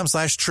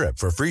quince.com/trip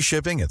for free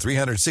shipping and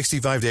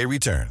 365-day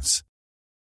returns.